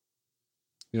sell,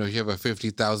 you have a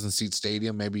 50,000 seat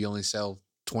stadium, maybe you only sell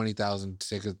 20,000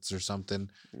 tickets or something.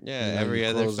 Yeah, every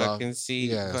other fucking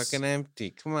seat fucking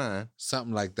empty. Come on.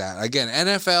 Something like that. Again,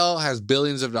 NFL has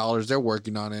billions of dollars. They're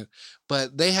working on it,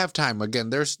 but they have time.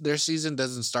 Again, their season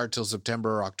doesn't start till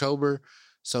September or October,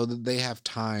 so that they have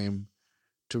time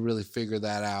to really figure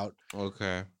that out.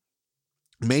 Okay.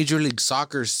 Major League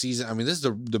Soccer season, I mean, this is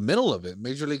the middle of it.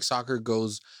 Major League Soccer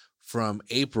goes from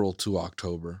April to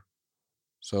October.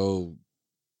 So,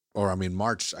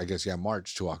 March, I guess,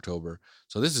 March to October.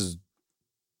 So this is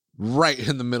right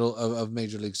in the middle of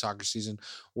Major League Soccer season.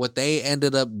 What they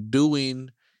ended up doing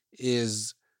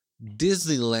is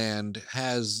Disneyland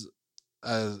has,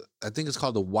 I think it's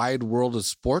called the Wide World of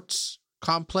Sports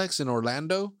complex in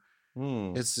Orlando.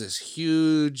 It's this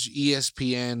huge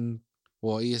ESPN.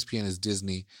 Well, ESPN is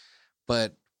Disney,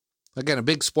 but again, a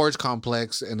big sports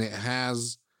complex, and it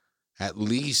has at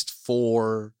least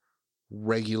 4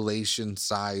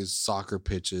 regulation-sized soccer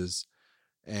pitches,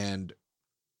 and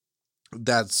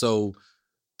that's so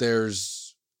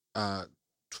there's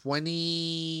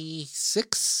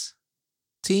 26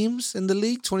 teams in the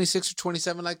league, 26 or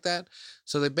 27 like that.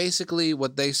 So they basically,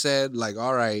 what they said, like,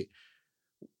 all right,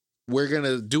 we're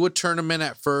gonna do a tournament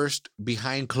at first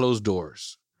behind closed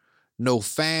doors. No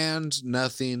fans,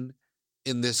 nothing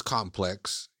in this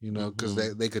complex, because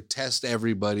they could test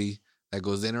everybody that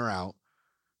goes in or out.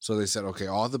 So they said, okay,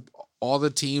 all the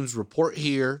teams report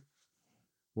here.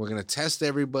 We're going to test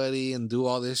everybody and do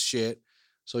all this shit.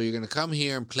 So you're going to come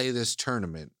here and play this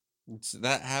tournament.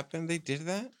 That happened? They did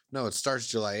that? No, it starts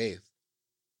July 8th.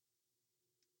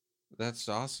 That's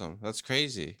awesome. That's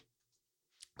crazy.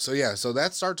 So so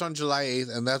that starts on July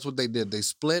 8th, and that's what they did. They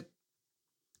split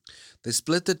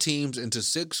the teams into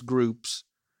 6 groups,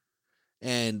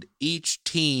 and each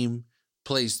team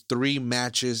plays 3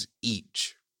 matches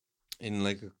each. In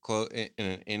like in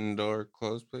an indoor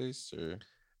closed place, or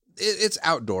it's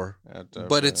outdoor,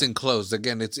 but it's enclosed.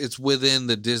 Again, it's within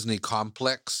the Disney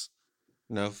complex.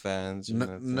 No fans.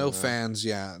 No fans.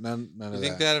 Yeah, none of that. You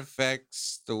think that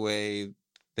affects the way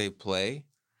they play?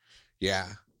 Yeah,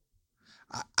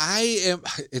 I am.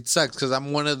 It sucks because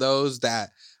I'm one of those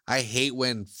that I hate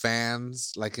when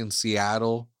fans, like in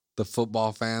Seattle, the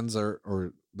football fans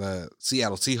or the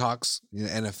Seattle Seahawks,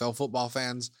 NFL football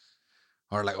fans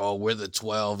are like, oh, we're the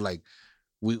 12. Like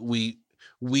we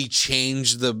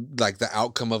change the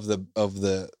outcome of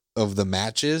the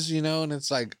matches, and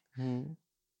it's like,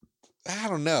 I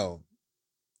don't know.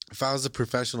 If I was a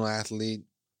professional athlete,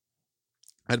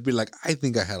 I'd be like, I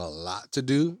think I had a lot to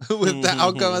do with the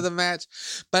outcome of the match.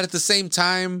 But at the same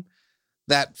time,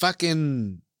 that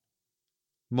fucking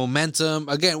momentum,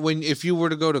 again, if you were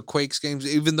to go to Quakes games,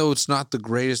 even though it's not the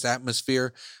greatest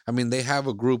atmosphere, I mean, they have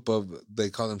a group they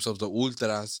call themselves the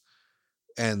Ultras,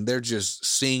 and they're just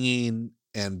singing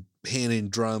and hitting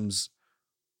drums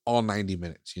all 90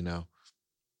 minutes,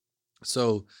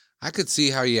 So I could see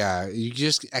how, you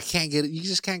just can't get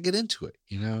into it,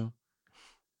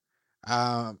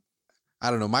 I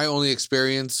don't know. My only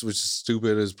experience, which is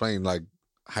stupid, is playing like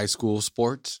high school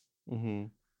sports. Mm-hmm.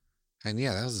 And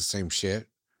that was the same shit.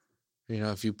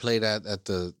 If you played at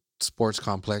the sports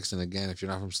complex, and again, if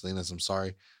you're not from Salinas, I'm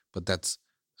sorry, but that's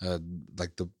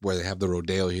like where they have the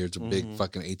rodeo here. It's a big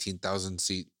fucking 18,000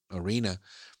 seat arena.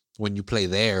 When you play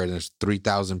there, and there's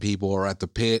 3,000 people, or at the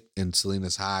pit in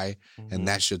Salinas High, and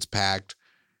that shit's packed.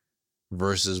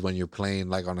 Versus when you're playing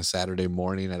like on a Saturday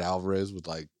morning at Alvarez with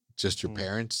like just your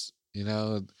parents,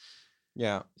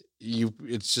 Yeah.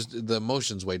 It's just the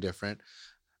emotion's way different.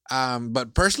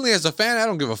 But personally, as a fan, I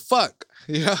don't give a fuck.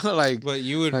 But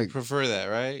you would prefer that,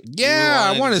 right?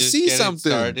 Yeah, I want to see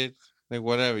something. Started. Like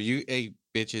whatever. Hey,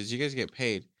 bitches, you guys get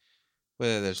paid.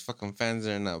 Whether there's fucking fans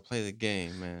there or not, play the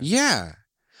game, man. Yeah.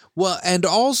 Well, and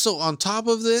also on top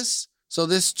of this, so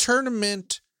this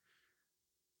tournament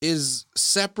is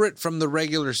separate from the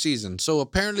regular season. So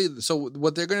apparently,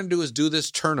 what they're going to do is do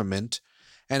this tournament,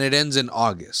 and it ends in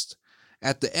August.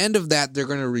 At the end of that, they're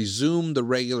going to resume the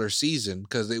regular season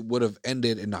because it would have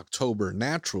ended in October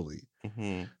naturally.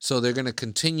 Mm-hmm. So they're going to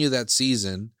continue that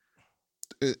season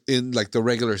in like the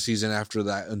regular season after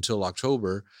that until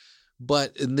October.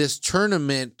 But in this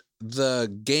tournament,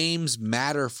 the games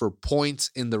matter for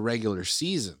points in the regular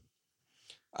season.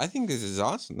 I think this is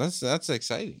awesome. That's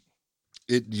exciting.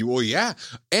 Yeah.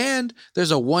 And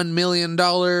there's a $1 million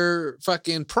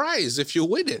fucking prize if you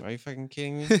win it. Are you fucking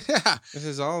kidding me? Yeah. This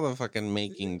is all the fucking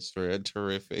makings for a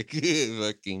terrific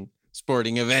fucking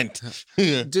sporting event.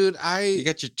 Dude, you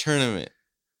got your tournament.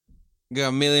 You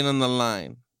got $1 million on the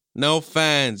line. No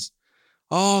fans.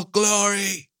 All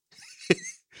glory.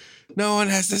 No one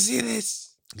has to see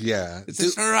this. Yeah. This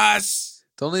is for us.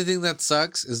 The only thing that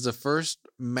sucks is the first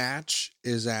match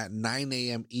is at 9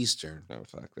 a.m. Eastern. Oh,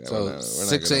 fuck that. So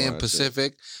 6 a.m.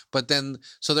 Pacific. But then,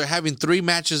 so they're having 3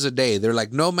 matches a day. They're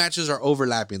like, no matches are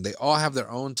overlapping. They all have their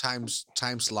own time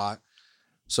slot.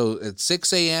 So it's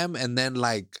 6 a.m. and then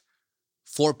like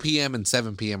 4 p.m. and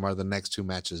 7 p.m. are the next 2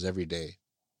 matches every day.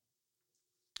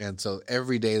 And so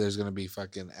every day there's going to be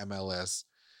fucking MLS.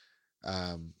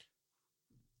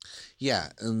 Yeah,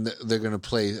 and they're going to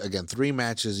play, again, 3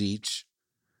 matches each.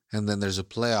 And then there's a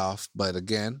playoff. But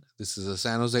again, this is a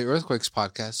San Jose Earthquakes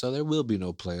podcast, so there will be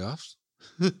no playoffs.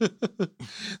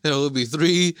 There will be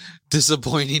 3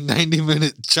 disappointing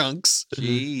 90-minute chunks.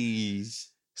 Jeez.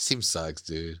 Team sucks,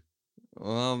 dude.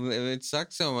 Well, it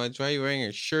sucks so much. Why are you wearing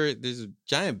a shirt? There's a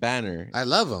giant banner. I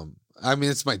love them. I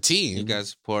mean, it's my team. You guys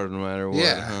support them no matter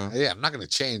what, huh? Yeah, I'm not going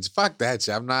to change. Fuck that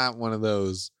shit. I'm not one of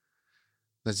those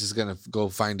that's just going to go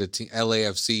find a team.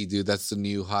 LAFC, dude. That's the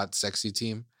new hot, sexy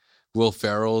team. Will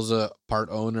Ferrell's a part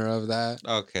owner of that.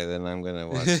 Okay, then I'm gonna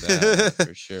watch that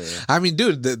for sure. I mean,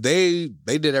 dude, they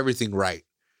did everything right.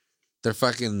 They're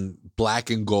fucking black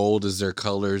and gold as their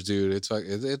colors, dude.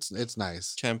 It's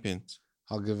nice. Champions.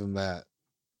 I'll give them that.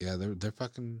 Yeah,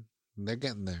 they're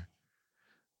getting there.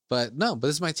 But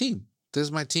this is my team. This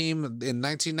is my team. In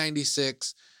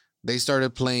 1996, they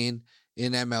started playing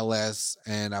in MLS,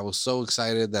 and I was so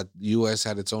excited that US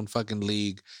had its own fucking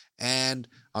league. And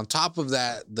on top of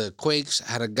that, the Quakes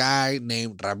had a guy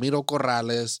named Ramiro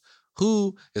Corrales,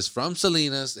 who is from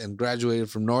Salinas and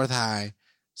graduated from North High.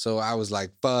 So I was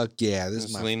like, fuck yeah, this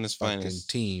is my Salinas fucking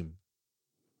finest team.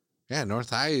 Yeah,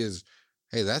 North High is,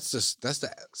 hey, that's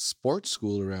the sports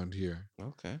school around here.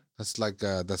 Okay. That's like,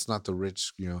 that's not the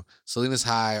rich, Salinas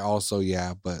High also,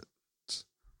 yeah, but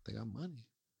they got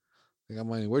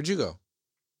money. Where'd you go?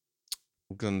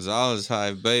 Gonzalez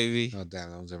High, baby. Oh, damn,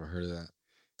 no one's ever heard of that.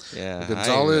 Yeah.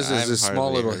 Gonzalez is a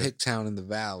small little hick town in the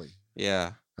valley.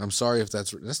 Yeah. I'm sorry if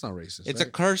that's not racist. It's a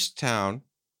cursed town.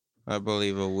 I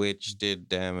believe a witch did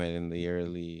damn it in the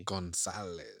early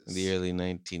Gonzalez. In the early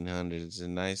 1900s. A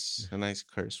nice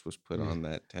curse was put on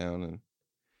that town, and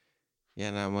Yeah,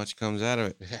 not much comes out of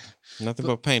it. Yeah. Nothing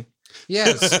but pain.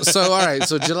 Yes. So, all right.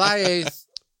 So, July 8th,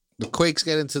 the Quakes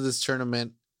get into this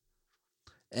tournament.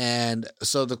 And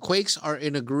so the Quakes are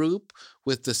in a group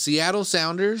with the Seattle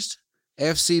Sounders,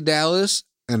 FC Dallas,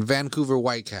 and Vancouver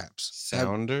Whitecaps.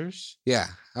 Sounders? Yeah.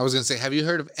 I was going to say, have you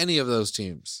heard of any of those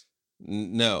teams?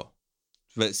 No.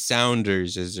 But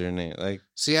Sounders is their name. Like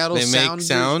Seattle they Sounders.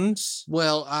 make sounds?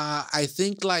 Well, I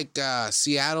think like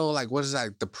Seattle, like what is that?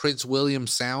 Like the Prince William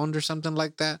Sound or something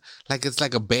like that. Like it's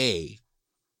like a bay.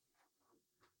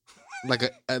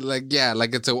 Like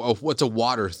it's a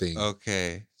water thing.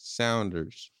 Okay.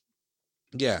 Sounders.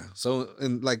 Yeah. So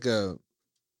in like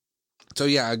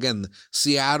again,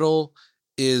 Seattle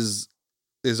is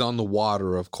on the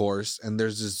water, of course, and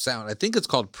there's this sound. I think it's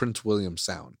called Prince William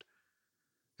Sound.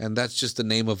 And that's just the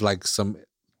name of like some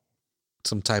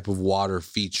type of water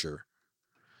feature.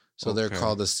 So they're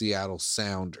called the Seattle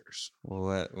Sounders.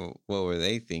 Well, what were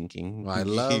they thinking? Well, I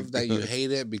love that you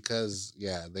hate it because,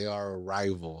 yeah, they are a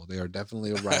rival. They are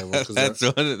definitely a rival.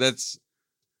 That's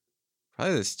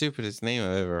probably the stupidest name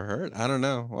I've ever heard. I don't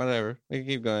know. Whatever. We can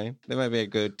keep going. They might be a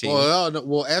good team. Well,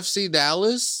 FC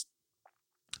Dallas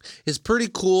is pretty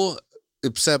cool,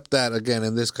 except that, again,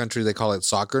 in this country, they call it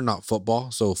soccer, not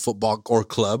football. So football or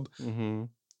club. Mm-hmm.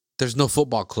 There's no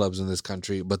football clubs in this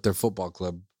country, but they're football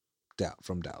club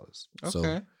from Dallas. Okay.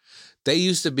 So they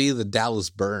used to be the Dallas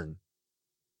Burn.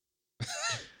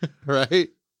 Right?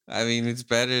 I mean, it's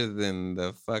better than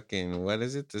the fucking, what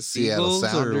is it? The Seattle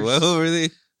Seagulls? Sounders. Or what were they?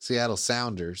 Seattle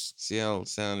Sounders. Seattle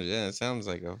Sounders. Yeah, it sounds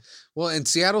like a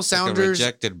Seattle Sounders, like a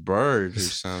rejected bird or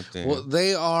something. Well,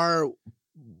 they are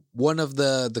one of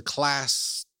the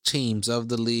class teams of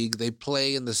the league. They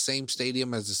play in the same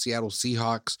stadium as the Seattle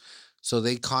Seahawks, so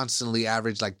they constantly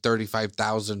average like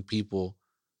 35,000 people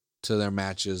to their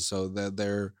matches. So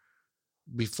they're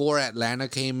before Atlanta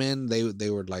came in, they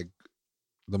were like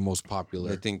the most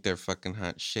popular. I think they're fucking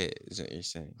hot shit, is what you're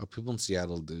saying. Oh, people in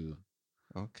Seattle do.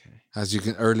 Okay. As you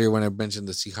can earlier when I mentioned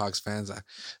the Seahawks fans, I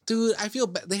feel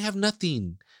they have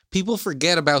nothing. People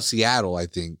forget about Seattle, I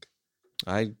think.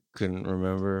 I couldn't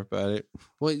remember about it.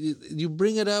 Well, you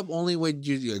bring it up only when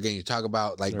you talk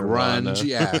about like Nirvana. grunge.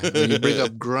 Yeah. When you bring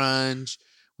up grunge,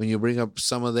 when you bring up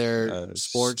some of their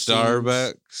sports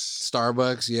Starbucks. teams.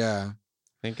 Starbucks, yeah. I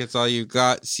think it's all you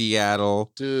got,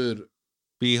 Seattle. Dude.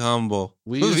 Be humble.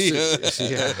 We used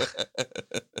to,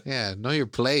 yeah, know your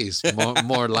place.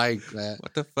 More like that.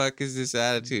 What the fuck is this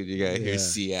attitude you got here,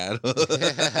 Seattle?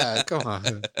 Yeah, come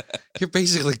on. You're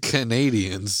basically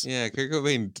Canadians. Yeah, Kurt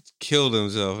Cobain killed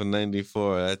himself in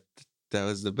 '94. That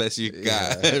was the best you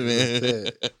got,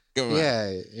 man. Come on.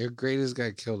 Yeah, your greatest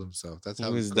guy killed himself. That's how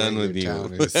he was done with you.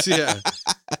 Yeah,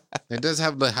 it does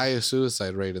have the highest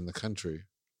suicide rate in the country.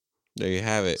 There you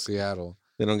have it. Seattle.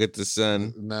 They don't get the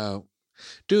sun. No.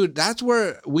 Dude, that's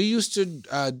where we used to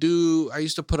I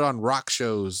used to put on rock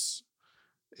shows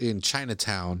in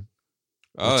Chinatown.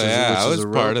 Oh, I was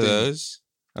part of those.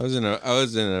 I was in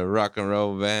a rock and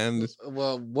roll band.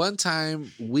 Well, one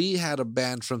time we had a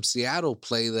band from Seattle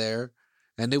play there,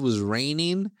 and it was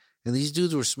raining, and these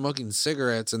dudes were smoking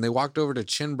cigarettes, and they walked over to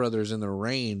Chin Brothers in the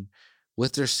rain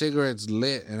with their cigarettes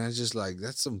lit, and I was just like,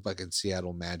 that's some fucking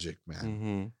Seattle magic, man.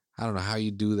 Mm-hmm. I don't know how you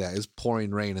do that. It's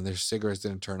pouring rain and their cigarettes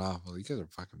didn't turn off. Well, you guys are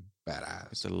fucking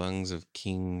badass. It's the lungs of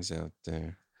kings out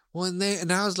there. Well,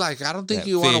 and I was like, I don't think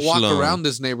you want to walk around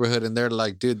this neighborhood. And they're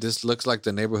like, dude, this looks like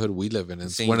the neighborhood we live in.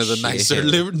 It's one of the nicer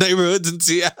neighborhoods in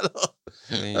Seattle.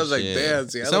 I was like, damn,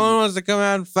 Seattle. Someone wants to come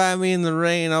out and find me in the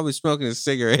rain. I'll be smoking a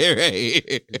cigarette right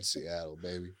here. In Seattle,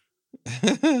 baby.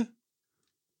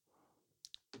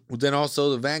 Well, then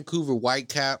also the Vancouver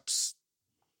Whitecaps,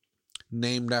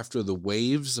 named after the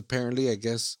waves, apparently. I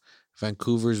guess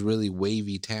Vancouver's really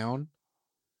wavy town.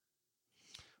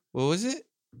 What was it?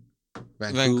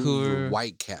 Vancouver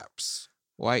Whitecaps.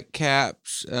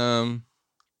 Whitecaps. I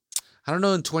don't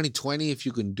know in 2020 if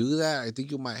you can do that. I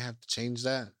think you might have to change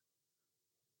that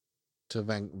to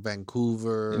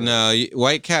Vancouver. No,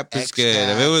 Whitecap is good.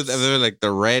 If it was like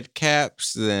the Red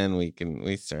Caps, then we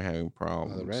start having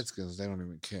problems. The Redskins, they don't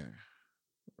even care.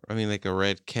 I mean, like a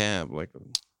red cap, like.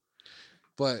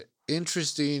 But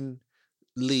interestingly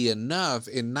enough,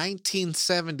 in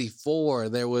 1974,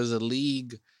 there was a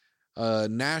league,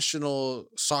 National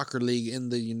Soccer League in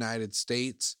the United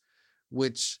States,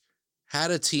 which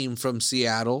had a team from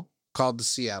Seattle called the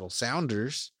Seattle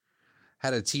Sounders,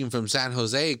 had a team from San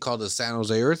Jose called the San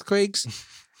Jose Earthquakes,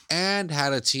 and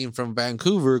had a team from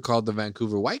Vancouver called the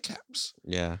Vancouver Whitecaps.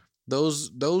 Yeah.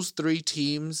 Those three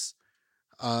teams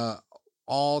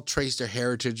all trace their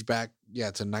heritage back, to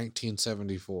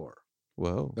 1974.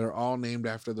 Whoa. They're all named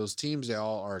after those teams. They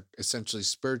all are essentially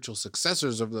spiritual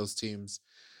successors of those teams.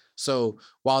 So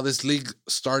while this league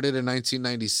started in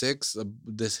 1996,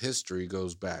 this history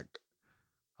goes back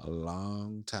a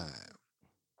long time.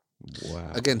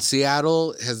 Wow. Again,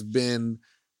 Seattle has been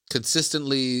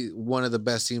consistently one of the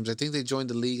best teams. I think they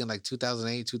joined the league in like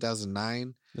 2008,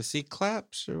 2009. The Sea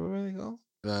Claps, or what are they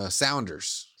called?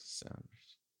 Sounders. Sounders.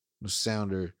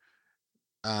 Sounder.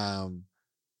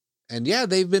 And yeah,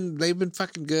 they've been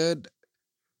fucking good.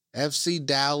 FC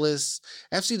Dallas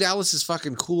is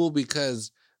fucking cool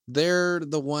because they're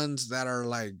the ones that are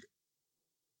like,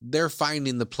 they're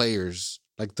finding the players,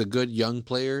 like the good young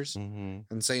players, and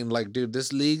saying like, dude,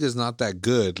 this league is not that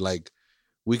good. Like,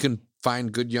 we can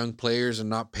find good young players and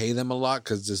not pay them a lot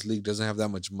because this league doesn't have that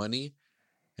much money,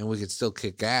 and we could still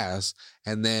kick ass,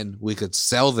 and then we could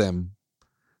sell them.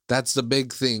 That's the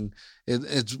big thing.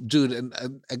 It's dude,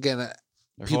 and again,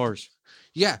 horse.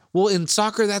 Yeah, well, in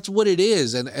soccer, that's what it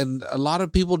is, and a lot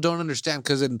of people don't understand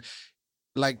because in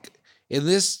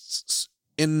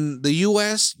the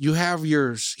U.S., you have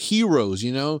your heroes.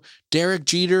 You know, Derek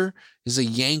Jeter is a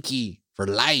Yankee for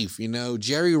life. You know,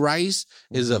 Jerry Rice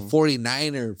is a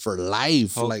 49er for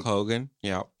life. Hulk Hogan,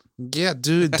 yeah,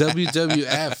 dude,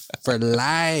 WWF for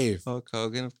life. Hulk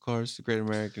Hogan, of course, the great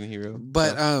American hero.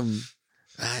 But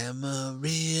I am a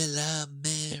real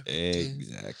American.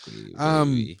 Exactly.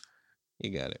 Baby. You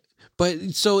got it.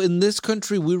 But so in this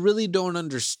country, we really don't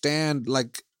understand.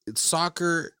 Like,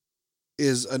 soccer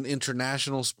is an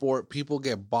international sport. People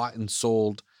get bought and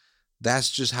sold. That's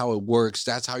just how it works.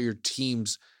 That's how your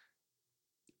teams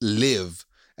live.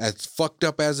 As fucked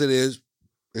up as it is,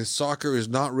 soccer is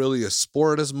not really a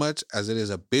sport as much as it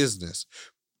is a business.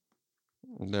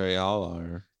 They all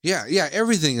are. Yeah,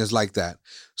 everything is like that.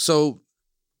 So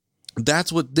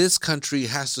that's what this country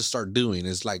has to start doing.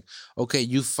 Is like, okay,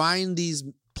 you find these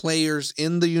players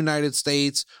in the United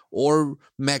States or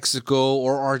Mexico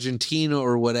or Argentina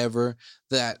or whatever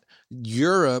that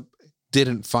Europe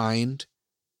didn't find,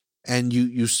 and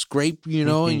you scrape,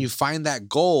 and you find that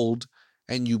gold,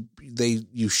 and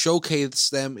you showcase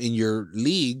them in your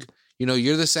league.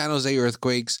 You're the San Jose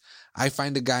Earthquakes. I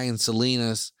find a guy in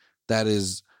Salinas that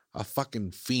is a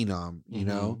fucking phenom,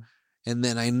 and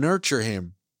then I nurture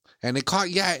him. And it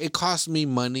cost me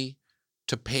money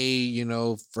to pay,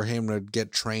 for him to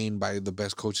get trained by the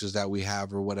best coaches that we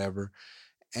have or whatever.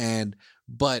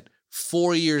 But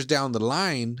 4 years down the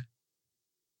line,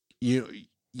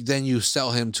 then you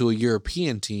sell him to a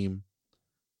European team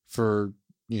for,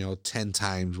 10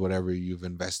 times whatever you've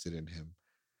invested in him.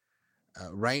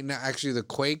 Right now, actually, the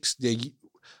Quakes, the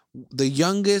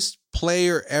youngest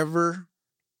player ever,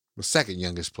 the second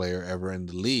youngest player ever in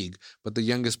the league, but the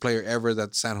youngest player ever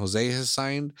that San Jose has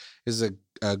signed is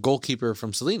a goalkeeper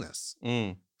from Salinas.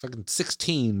 Fucking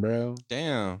 16, bro.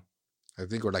 Damn. I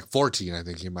think, or like 14, I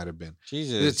think he might have been.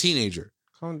 Jesus. He's a teenager.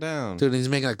 Calm down. Dude, he's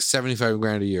making like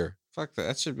 $75,000 a year. Fuck that.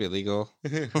 That should be illegal.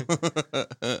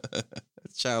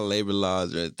 Child labor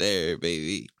laws right there,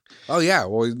 baby. Oh, yeah.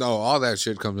 Well, no, all that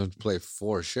shit comes into play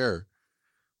for sure.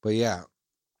 But yeah.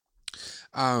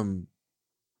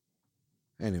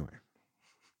 Anyway,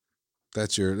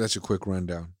 that's your quick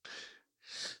rundown.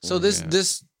 So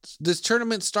this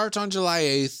tournament starts on July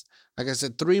 8th. Like I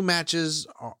said, 3 matches.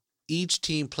 Each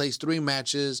team plays 3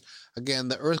 matches. Again,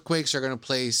 the Earthquakes are going to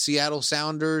play Seattle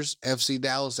Sounders, FC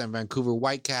Dallas, and Vancouver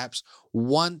Whitecaps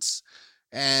once.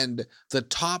 And the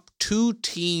top 2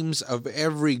 teams of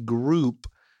every group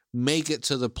make it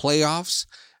to the playoffs.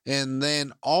 And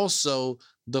then also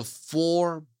the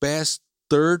 4 best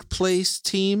third place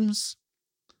teams.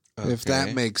 Okay. If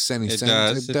that makes any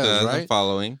sense. It does, right? I'm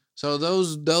following. So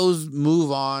those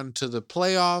move on to the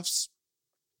playoffs.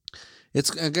 It's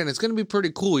going to be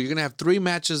pretty cool. You're going to have 3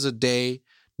 matches a day.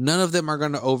 None of them are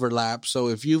going to overlap. So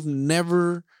if you've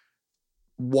never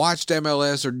watched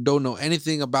MLS or don't know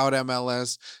anything about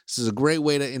MLS, this is a great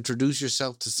way to introduce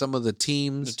yourself to some of the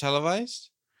teams. They're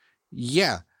televised?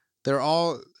 Yeah. They're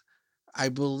all, I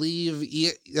believe,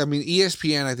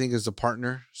 ESPN, I think, is a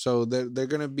partner. So they're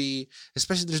going to be,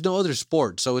 especially there's no other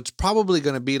sport. So it's probably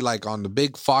going to be like on the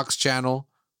big Fox channel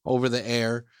over the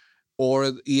air,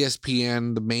 or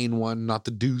ESPN, the main one, not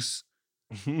the Deuce.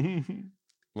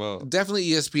 Well, definitely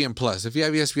ESPN Plus. If you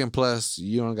have ESPN Plus,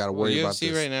 you don't got to worry about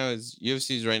this.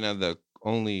 UFC is right now the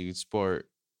only sport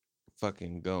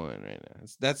fucking going right now.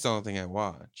 That's the only thing I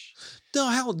watch. No,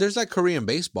 hell, there's like Korean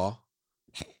baseball.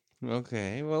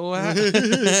 Okay, well, what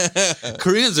happened?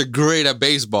 Koreans are great at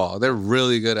baseball. They're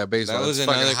really good at baseball. That was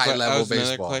another high level baseball.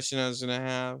 Another question I was gonna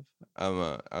have.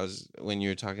 When you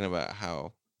were talking about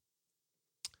how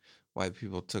white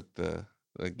people took the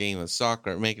game of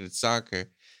soccer, making it soccer.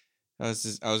 I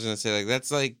was gonna say like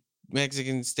that's like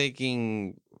Mexicans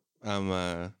taking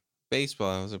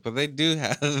baseball. I was like, but they do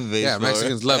have baseball. Yeah,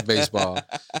 Mexicans love baseball.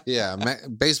 Right? Yeah,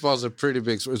 baseball's a pretty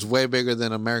big. It's way bigger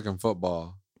than American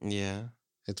football. Yeah,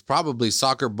 It's probably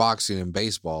soccer, boxing, and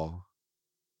baseball.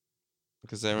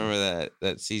 because I remember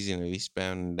that season of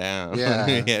Eastbound and Down. Yeah.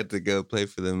 We had to go play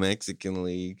for the Mexican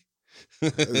League.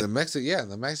 The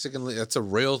Mexican League. That's a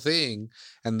real thing,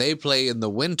 and they play in the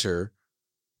winter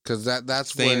because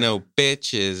that's They where. no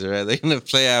bitches, right? They're gonna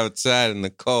play outside in the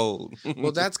cold.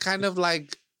 Well, that's kind of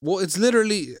like. Well, it's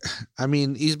literally. I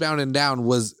mean, Eastbound and Down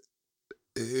was.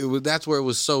 It was that's where it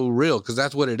was so real because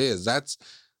that's what it is. That's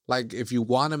like if you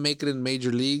want to make it in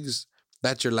major leagues,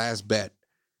 that's your last bet.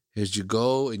 Is you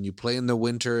go and you play in the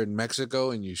winter in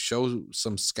Mexico and you show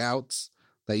some scouts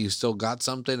that you still got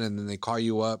something, and then they call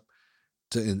you up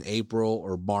to in April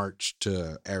or March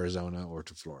to Arizona or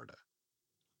to Florida.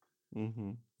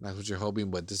 Mm-hmm. That's what you're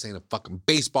hoping, but this ain't a fucking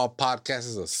baseball podcast.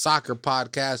 It's a soccer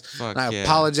podcast. Fuck And I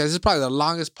apologize. This is probably the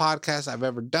longest podcast I've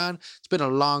ever done. It's been a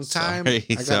long time. Sorry,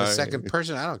 I got a sorry. second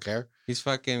person. I don't care. He's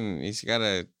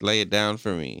gotta lay it down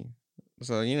for me.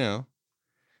 So,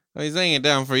 he's laying it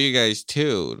down for you guys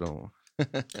too.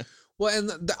 Don't. Well,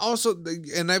 and also,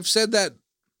 and I've said that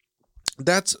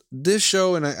that's this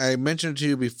show, and I mentioned it to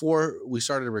you before we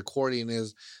started recording,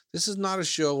 this is not a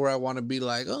show where I want to be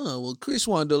like, oh, well, Chris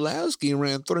Wondolowski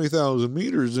ran 30,000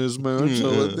 meters this month,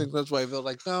 so I think that's why I felt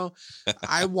like, no,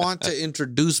 I want to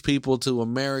introduce people to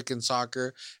American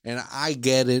soccer, and I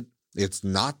get it. It's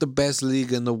not the best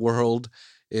league in the world.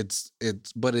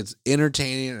 But it's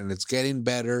entertaining and it's getting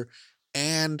better.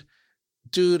 And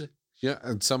dude,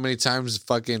 and so many times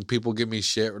fucking people give me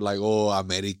shit like, oh,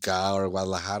 America or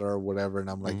Guadalajara or whatever. And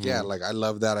I'm like, yeah, like I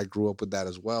love that. I grew up with that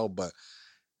as well. But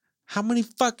how many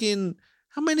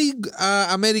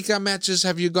America matches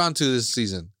have you gone to this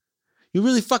season? You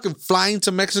really fucking flying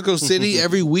to Mexico City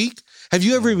every week? Have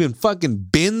you ever even fucking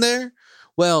been there?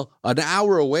 Well, an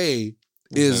hour away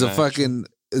is a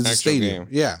stadium. Game.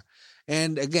 Yeah.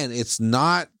 And again, it's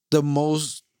not the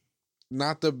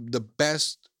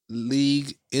best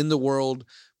league in the world,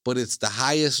 but it's the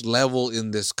highest level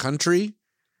in this country.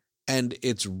 And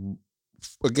it's,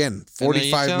 again,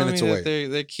 45 minutes away.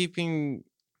 They're keeping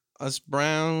us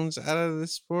Browns out of the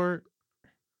sport?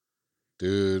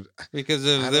 Dude. Because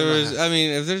if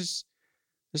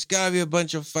there's gotta be a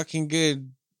bunch of fucking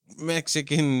good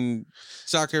Mexican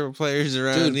soccer players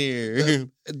around here.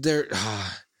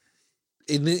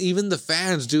 Even the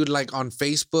fans, dude, like on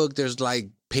Facebook, there's like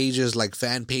pages, like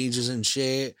fan pages and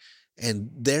shit, and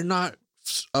they're not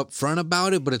upfront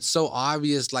about it, but it's so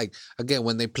obvious. Like, again,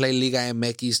 when they play Liga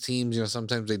MX teams,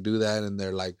 sometimes they do that, and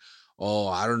they're like, oh,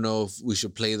 I don't know if we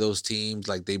should play those teams.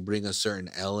 Like, they bring a certain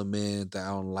element that I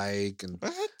don't like. And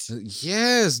what?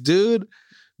 Yes, dude.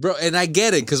 Bro, and I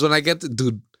get it, because when I get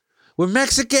dude, we're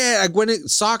Mexican. Like,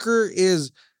 soccer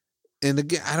is, and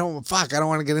again, I don't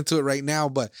want to get into it right now,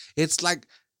 but it's like,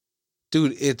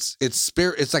 dude, it's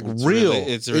spirit. It's like real.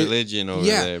 It's a religion over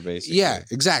there, basically. Yeah,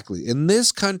 exactly. In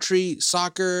this country,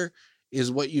 soccer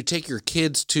is what you take your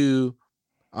kids to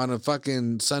on a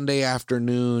fucking Sunday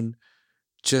afternoon,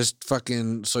 just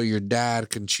fucking so your dad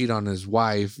can cheat on his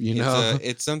wife,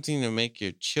 It's something to make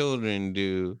your children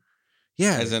do.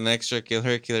 Yeah. As an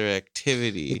extracurricular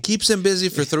activity. It keeps them busy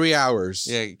for 3 hours.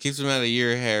 Yeah, it keeps them out of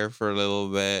your hair for a little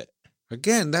bit.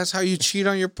 Again, that's how you cheat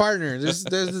on your partner. This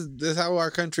is how our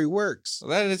country works.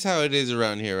 Well, that is how it is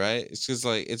around here, right? It's just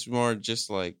like, it's more just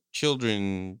like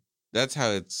children. That's how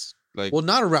it's like. Well,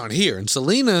 not around here. In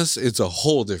Salinas, it's a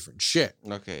whole different shit.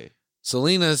 Okay.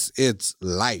 Salinas, it's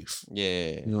life.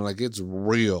 Yeah. Like it's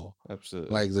real.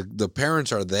 Absolutely. Like the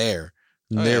parents are there.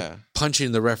 And they're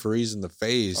punching the referees in the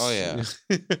face. Oh, yeah.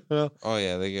 Oh,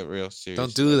 yeah. They get real serious.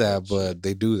 Don't do that, but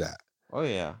they do that. Oh,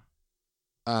 yeah.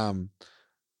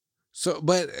 So,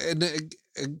 but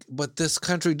this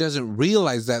country doesn't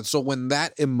realize that. So when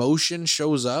that emotion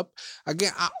shows up,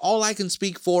 again, all I can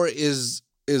speak for is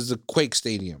the Quake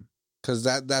Stadium, because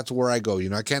that's where I go.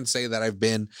 I can't say that I've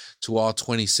been to all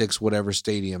 26 whatever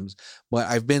stadiums, but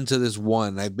I've been to this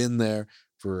one. I've been there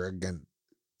for, again,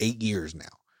 8 years now.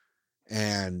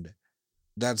 And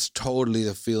that's totally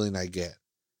the feeling I get.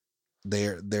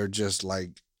 They're just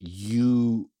like,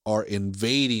 you are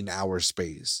invading our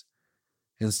space.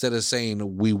 Instead of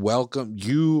saying, we welcome,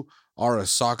 you are a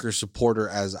soccer supporter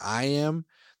as I am,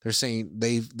 they're saying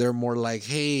they're more like,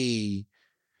 hey,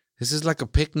 this is like a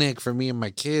picnic for me and my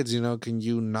kids, can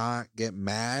you not get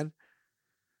mad?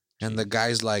 And the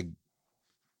guy's like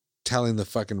telling the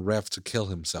fucking ref to kill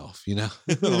himself, Oh,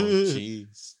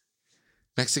 jeez.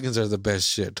 Mexicans are the best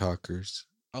shit talkers.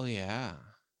 Oh, yeah.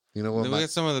 You know what? We got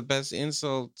some of the best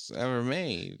insults ever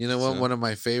made. You know what? One of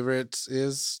my favorites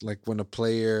is like when a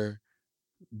player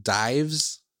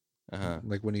dives,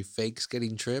 like when he fakes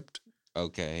getting tripped.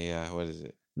 Okay, yeah. What is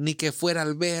it? Ni que fuera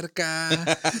alberca.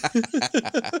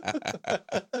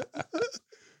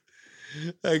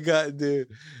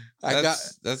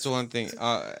 That's one thing.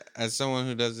 As someone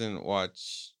who doesn't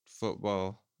watch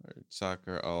football or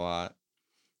soccer a lot,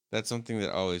 that's something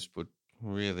that always would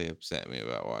really upset me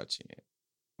about watching it.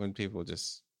 When people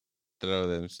just throw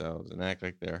themselves and act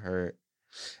like they're hurt,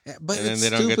 but and then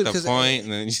they don't get the point,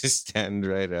 and then you just stand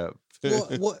right up.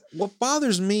 What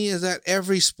bothers me is that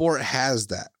every sport has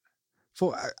that.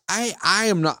 I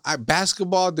am not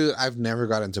basketball, dude. I've never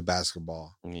got into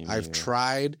basketball. I've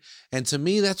tried, and to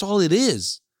me, that's all it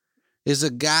is a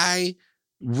guy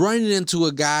running into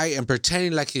a guy and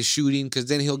pretending like he's shooting, because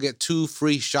then he'll get 2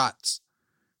 free shots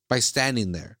by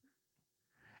standing there.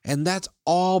 And that's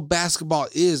all basketball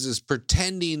is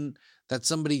pretending that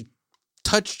somebody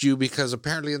touched you, because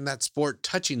apparently in that sport,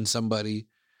 touching somebody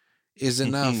is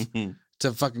enough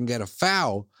to fucking get a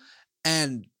foul.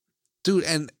 And dude,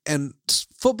 and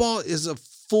football is a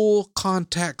full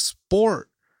contact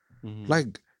sport.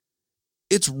 Like,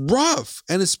 it's rough.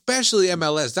 And especially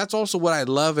MLS. That's also what I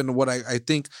love and what I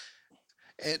think.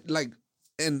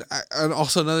 And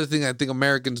also another thing I think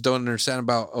Americans don't understand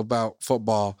about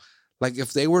football. Like,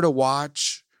 if they were to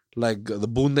watch like the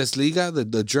Bundesliga,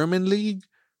 the German league,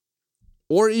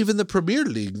 or even the Premier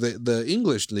League, the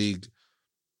English league,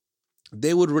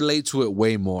 they would relate to it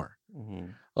way more.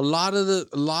 A lot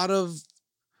of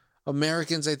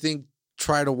Americans, I think,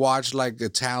 try to watch like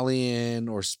Italian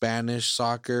or Spanish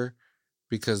soccer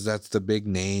because that's the big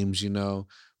names, you know,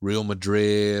 Real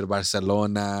Madrid,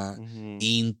 Barcelona,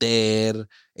 Inter,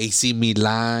 AC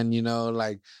Milan, you know,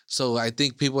 like, so I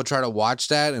think people try to watch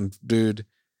that, and dude,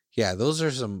 yeah, those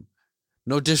are some,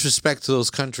 no disrespect to those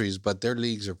countries, but their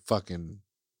leagues are fucking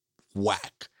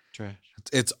whack. Trash.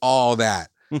 It's all that.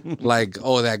 Like,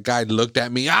 oh, that guy looked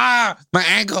at me. My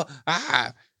ankle.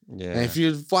 Yeah. And if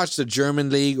you watch the German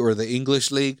league or the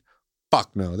English league,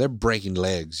 fuck no, they're breaking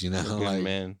legs, you know. Good, like,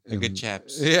 man. They're good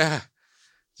chaps. Yeah.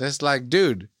 That's like,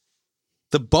 dude,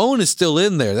 the bone is still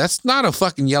in there. That's not a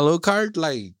fucking yellow card.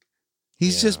 Like,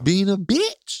 he's just being a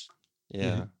bitch.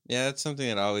 Yeah. Yeah, that's something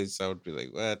that always I would be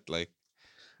like, what? Like,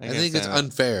 I think it's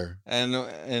unfair. And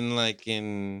like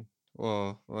in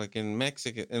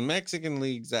Mexican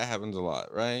leagues, that happens a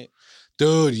lot, right?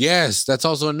 Dude, yes. That's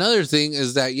also another thing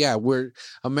is that,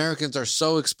 Americans are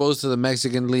so exposed to the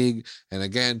Mexican league. And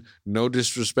again, no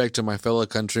disrespect to my fellow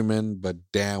countrymen, but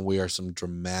damn, we are some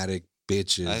dramatic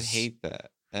bitches. I hate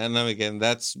that. And then again,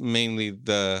 that's mainly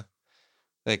the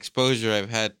exposure I've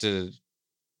had to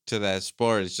that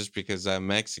sport is just because I'm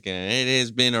Mexican. And it has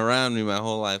been around me my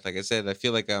whole life. Like I said, I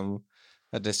feel like I'm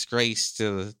a disgrace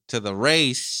to the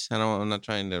race. I'm not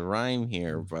trying to rhyme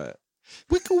here, but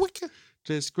wicka.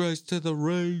 Disgrace to the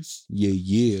race.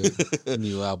 Yeah.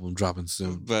 New album dropping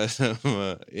soon. But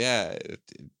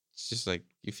it's just like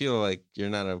you feel like you're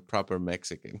not a proper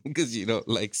Mexican because you don't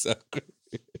like soccer.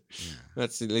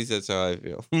 At least that's how I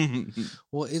feel.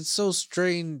 Well, it's so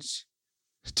strange,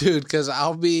 dude, because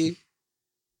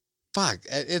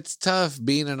it's tough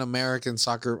being a Mexican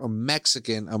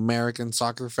American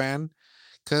soccer fan.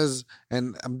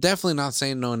 And I'm definitely not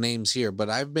saying no names here, but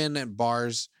I've been at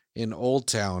bars in Old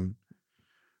Town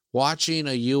watching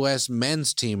a U.S.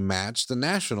 men's team match, the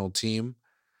national team,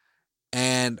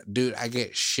 and dude, I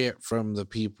get shit from the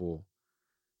people.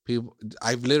 People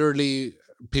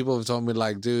have told me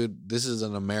like, dude, this is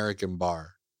an American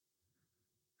bar.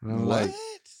 And I'm what? Like,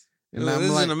 and this I'm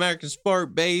is like, an American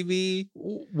sport, baby.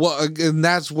 Well, and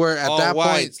that's where at all that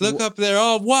whites. point, Look up there,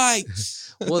 all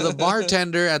whites. Well, the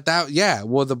bartender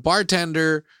the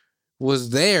bartender was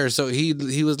there, so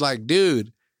he was like,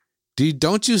 dude,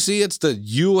 don't you see it's the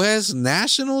U.S.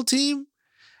 national team?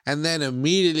 And then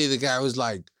immediately the guy was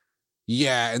like,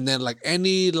 yeah, and then like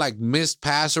any like missed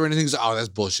pass or anything, he's like, oh, that's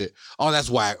bullshit. Oh, that's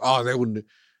whack. Oh, they wouldn't. I'm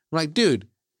like, dude.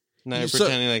 Now you're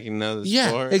pretending like you know the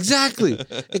sport. Yeah, exactly.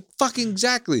 Fucking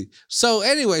exactly. So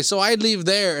anyway, so I leave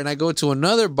there and I go to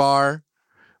another bar,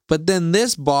 but then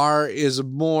this bar is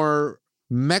more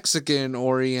Mexican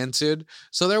oriented.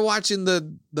 So they're watching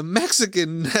the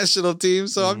Mexican national team.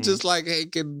 So I'm just like, hey,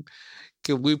 can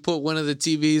we put one of the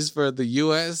TVs for the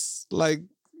US like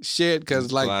shit?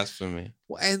 Because like blasphemy.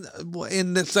 And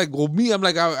it's like, well, me, I'm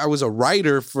like, I was a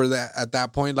writer for that at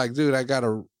that point. Like, dude, I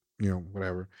gotta,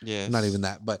 whatever. Yeah. Not even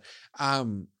that, but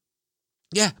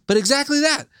but exactly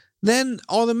that. Then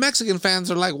all the Mexican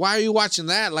fans are like, why are you watching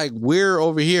that? Like, we're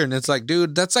over here. And it's like,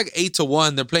 dude, that's like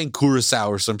 8-1. They're playing Curacao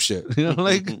or some shit.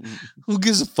 Like, who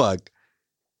gives a fuck?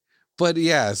 But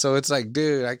yeah, so it's like,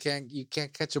 dude, you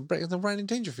can't catch a break. It's the Rodney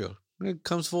Dangerfield. It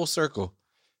comes full circle.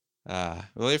 Well,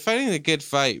 you're fighting a good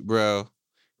fight, bro.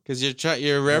 Because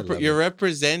you're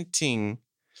representing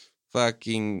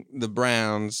fucking the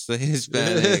Browns, the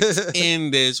Hispanics in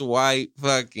this white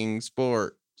fucking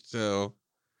sport. So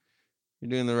you're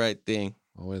doing the right thing.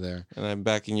 Over there. And I'm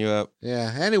backing you up.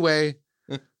 Yeah. Anyway,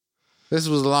 this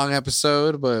was a long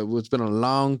episode, but it's been a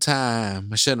long time.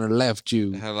 I shouldn't have left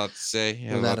you. I had a lot to say.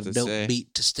 Without a dope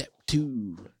beat to step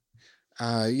 2.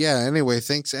 Yeah. Anyway,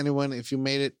 thanks anyone if you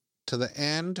made it to the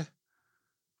end.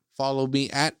 Follow me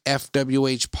at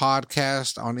FWH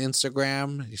Podcast on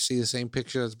Instagram. You see the same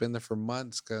picture that's been there for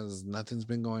months because nothing's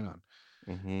been going on.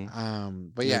 Mm-hmm.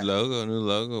 But yeah, new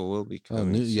logo will be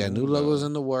coming. New logos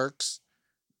in the works.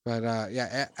 But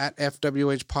at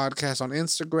FWH Podcast on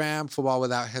Instagram, Football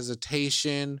Without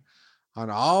Hesitation on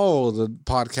all the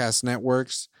podcast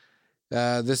networks.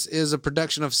 This is a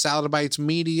production of Salad Bites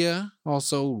Media.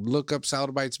 Also, look up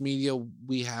Salad Bites Media.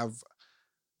 We have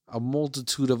a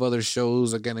multitude of other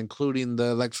shows, again, including the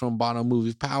Electro and Bono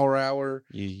Movie Power Hour,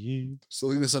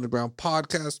 Salinas Underground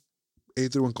Podcast, A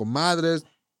Through and Comadres,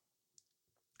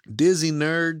 Disney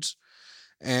Nerds,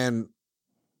 and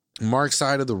Mark's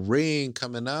Side of the Ring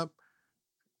coming up.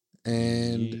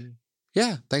 And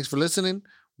yeah, thanks for listening.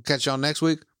 We'll catch y'all next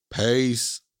week.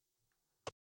 Peace.